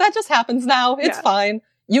 that just happens now. It's fine.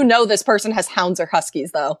 You know, this person has hounds or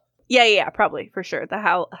huskies though. Yeah, probably for sure. The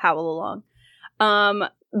howl along.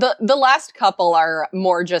 The last couple are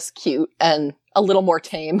more just cute and a little more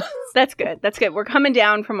tame. That's good. We're coming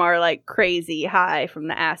down from our like crazy high from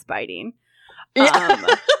the ass biting.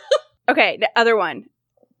 Yeah. Okay, the other one.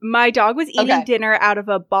 My dog was eating dinner out of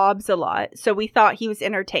a Bob's a lot, so we thought he was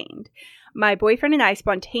entertained. My boyfriend and I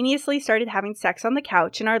spontaneously started having sex on the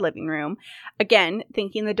couch in our living room, again,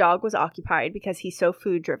 thinking the dog was occupied because he's so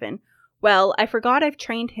food-driven. Well, I forgot I've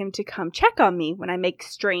trained him to come check on me when I make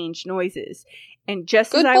strange noises. And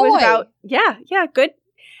just as I was about... Yeah, good.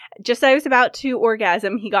 Just as I was about to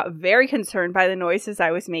orgasm, he got very concerned by the noises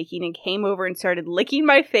I was making and came over and started licking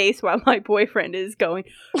my face while my boyfriend is going,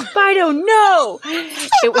 Fido, no!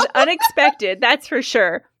 It was unexpected, that's for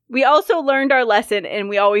sure. We also learned our lesson, and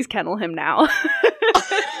we always kennel him now.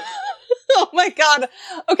 Oh my God.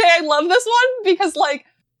 Okay, I love this one because, like,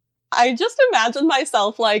 I just imagine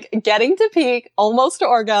myself, like, getting to peak, almost to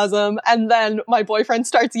orgasm, and then my boyfriend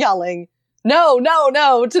starts yelling, no,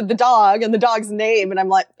 to the dog and the dog's name. And I'm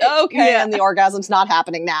like, okay, and the orgasm's not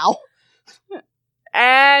happening now.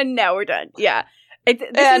 And now we're done. Yeah. We're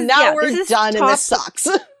done and this sucks.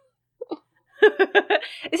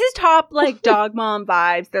 This is top, like, dog mom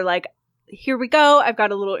vibes. They're like, here we go. I've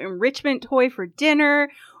got a little enrichment toy for dinner.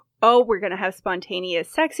 Oh, we're going to have spontaneous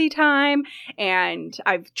sexy time. And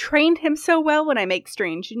I've trained him so well when I make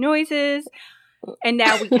strange noises. And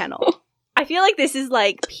now we kennel. I feel like this is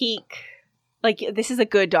like peak. Like, this is a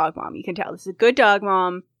good dog mom. You can tell this is a good dog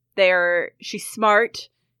mom. She's smart.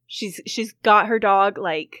 She's got her dog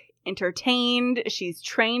like entertained, she's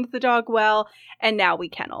trained the dog well, and now we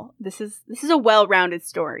kennel. This is a well-rounded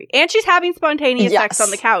story. And she's having spontaneous sex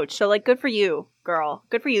on the couch. So like, good for you, girl.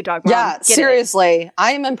 Good for you, dog mom. Yeah, seriously.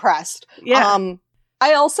 I am impressed. Yeah.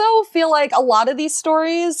 I also feel like a lot of these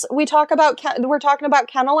stories we're talking about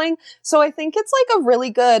kenneling. So I think it's like a really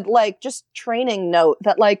good, like, just training note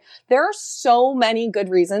that like there are so many good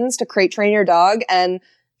reasons to crate train your dog, and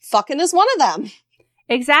fucking is one of them.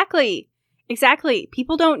 Exactly.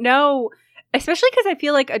 People don't know, especially because I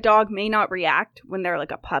feel like a dog may not react when they're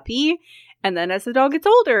like a puppy. And then as the dog gets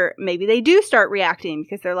older, maybe they do start reacting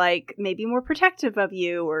because they're like maybe more protective of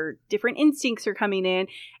you, or different instincts are coming in.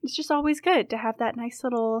 It's just always good to have that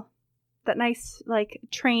nice like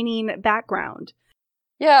training background.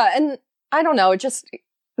 Yeah. And I don't know,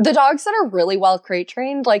 the dogs that are really well crate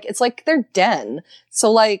trained, like it's like their den.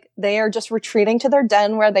 So like they are just retreating to their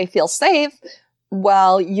den where they feel safe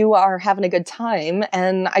while you are having a good time.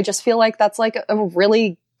 And I just feel like that's like a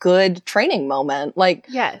really good training moment. Like,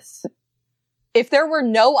 yes. If there were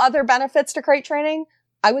no other benefits to crate training,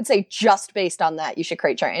 I would say just based on that, you should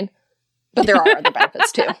crate train. But there are other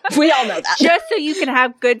benefits too. We all know that. Just so you can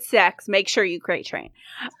have good sex, make sure you crate train.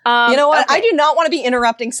 You know what? Okay. I do not want to be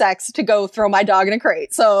interrupting sex to go throw my dog in a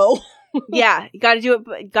crate. So yeah, you got to do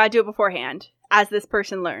it. Got to do it beforehand, as this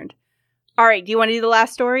person learned. All right, do you want to do the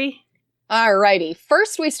last story? Alrighty.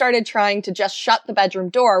 First, we started trying to just shut the bedroom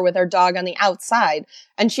door with our dog on the outside,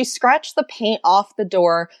 and she scratched the paint off the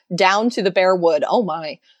door down to the bare wood. Oh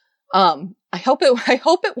my. I hope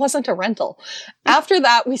it wasn't a rental. After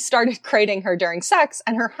that, we started crating her during sex,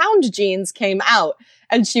 and her hound genes came out,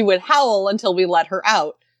 and she would howl until we let her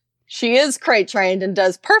out. She is crate trained and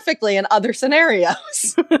does perfectly in other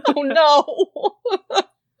scenarios. Oh no.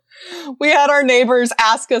 We had our neighbors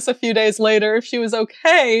ask us a few days later if she was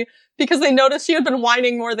okay, because they noticed she had been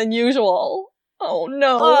whining more than usual. Oh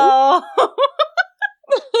no. Oh.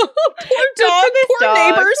 Poor dog, poor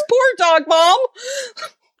neighbors, poor dog mom.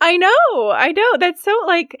 I know. That's so,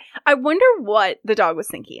 like, I wonder what the dog was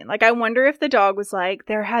thinking. Like, I wonder if the dog was like,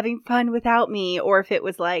 they're having fun without me, or if it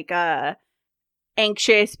was like,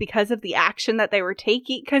 anxious because of the action that they were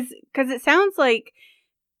taking. Cause it sounds like,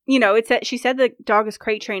 you know, it's that she said the dog is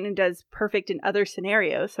crate trained and does perfect in other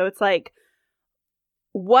scenarios. So it's like,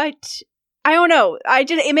 what? I don't know.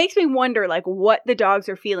 It makes me wonder, like, what the dogs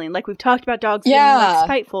are feeling. Like, we've talked about dogs feeling, like,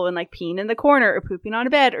 spiteful and, like, peeing in the corner or pooping on a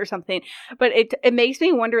bed or something. But it makes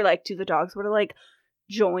me wonder, like, do the dogs want to, like,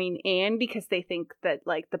 join in because they think that,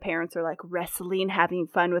 like, the parents are, like, wrestling, having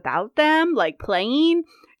fun without them, like, playing?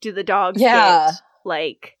 Do the dogs get,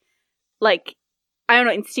 like, I don't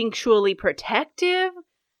know, instinctually protective?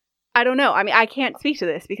 I don't know. I mean, I can't speak to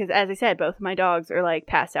this because, as I said, both of my dogs are, like,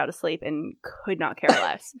 passed out asleep and could not care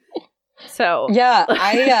less. So yeah,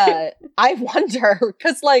 I wonder,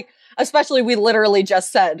 because like, especially we literally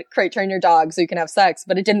just said crate train your dog so you can have sex,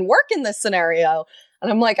 but it didn't work in this scenario,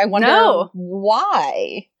 and I'm like, I wonder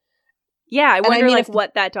why. Yeah, I wonder like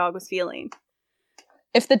what that dog was feeling.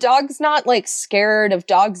 If the dog's not like scared of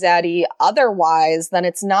Dog Zaddy otherwise, then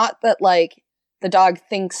it's not that like the dog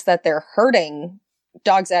thinks that they're hurting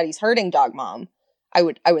Dog Zaddy's hurting dog mom. I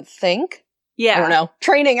would think. Yeah, I don't know.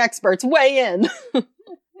 Training experts weigh in.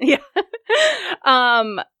 Yeah.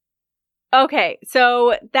 Okay,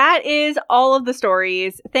 so that is all of the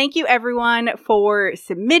stories. Thank you everyone for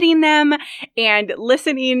submitting them and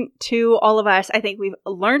listening to all of us. I think we've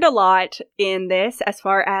learned a lot in this as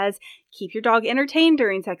far as keep your dog entertained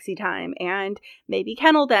during sexy time and maybe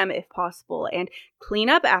kennel them if possible and clean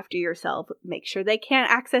up after yourself. Make sure they can't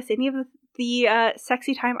access any of the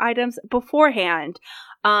sexy time items beforehand.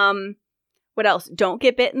 What else? Don't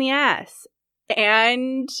get bit in the ass.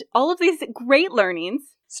 And all of these great learnings.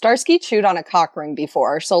 Starsky chewed on a cock ring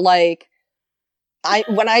before, so like,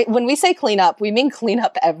 when we say clean up, we mean clean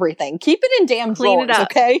up everything. Keep it in damn drawers,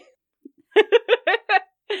 okay?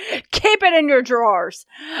 Keep it in your drawers.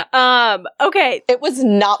 Okay. It was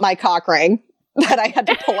not my cock ring that I had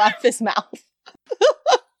to pull out of his mouth.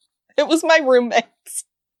 It was my roommate's.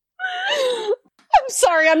 I'm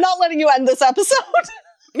sorry, I'm not letting you end this episode.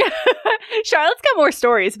 Charlotte's got more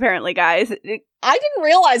stories, apparently, guys. I didn't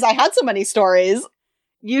realize I had so many stories.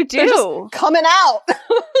 You do. They're just coming out.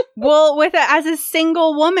 Well, as a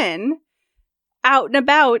single woman out and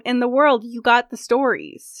about in the world, you got the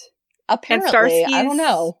stories. Apparently, I don't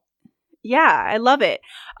know. Yeah, I love it.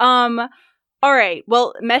 All right.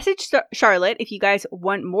 Well, message Charlotte if you guys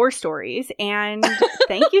want more stories. And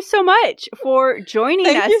thank you so much for joining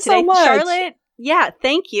us today. So much. Charlotte. Yeah,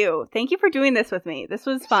 thank you. Thank you for doing this with me. This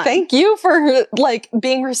was fun. Thank you for like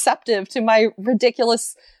being receptive to my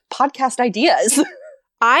ridiculous podcast ideas.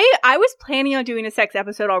 I was planning on doing a sex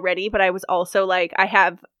episode already, but I was also like, I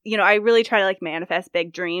have, I really try to like manifest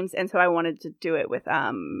big dreams. And so I wanted to do it with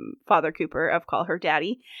Father Cooper of Call Her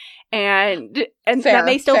Daddy. And fair, that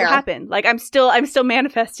may still happen. Like I'm still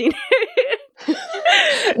manifesting.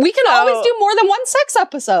 We can always do more than one sex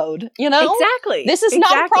episode, Exactly. This is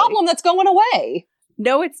not a problem that's going away.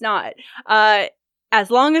 No, it's not. As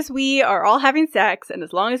long as we are all having sex and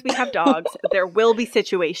as long as we have dogs, there will be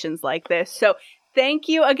situations like this. So thank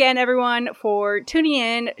you again, everyone, for tuning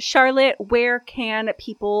in. Charlotte, where can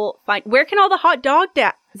all the hot dog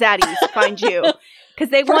zaddies find you? Because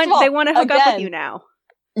they want to hook up with you now.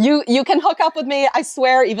 You can hook up with me. I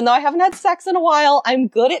swear, even though I haven't had sex in a while, I'm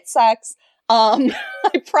good at sex. I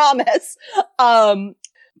promise.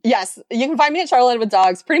 Yes, you can find me at Charlotte with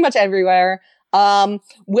Dogs pretty much everywhere.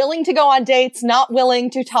 Willing to go on dates, not willing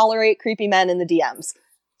to tolerate creepy men in the DMs.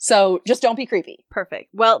 So just don't be creepy. Perfect.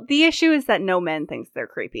 Well, the issue is that no man thinks they're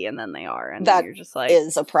creepy and then they are. And that you're just like,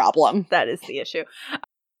 is a problem. That is the issue.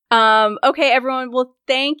 Okay, everyone. Well,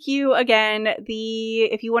 thank you again.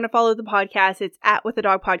 If you want to follow the podcast, it's at With the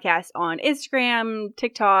Dog Podcast on Instagram,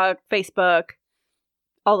 TikTok, Facebook,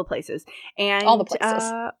 all the places. And all the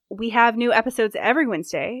places. We have new episodes every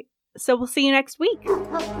Wednesday. So we'll see you next week.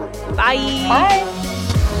 Bye. Bye.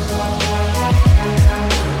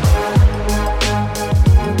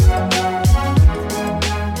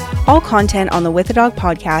 All content on the With a Dog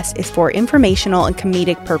podcast is for informational and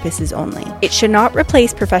comedic purposes only. It should not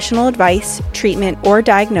replace professional advice, treatment, or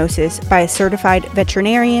diagnosis by a certified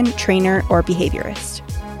veterinarian, trainer, or behaviorist.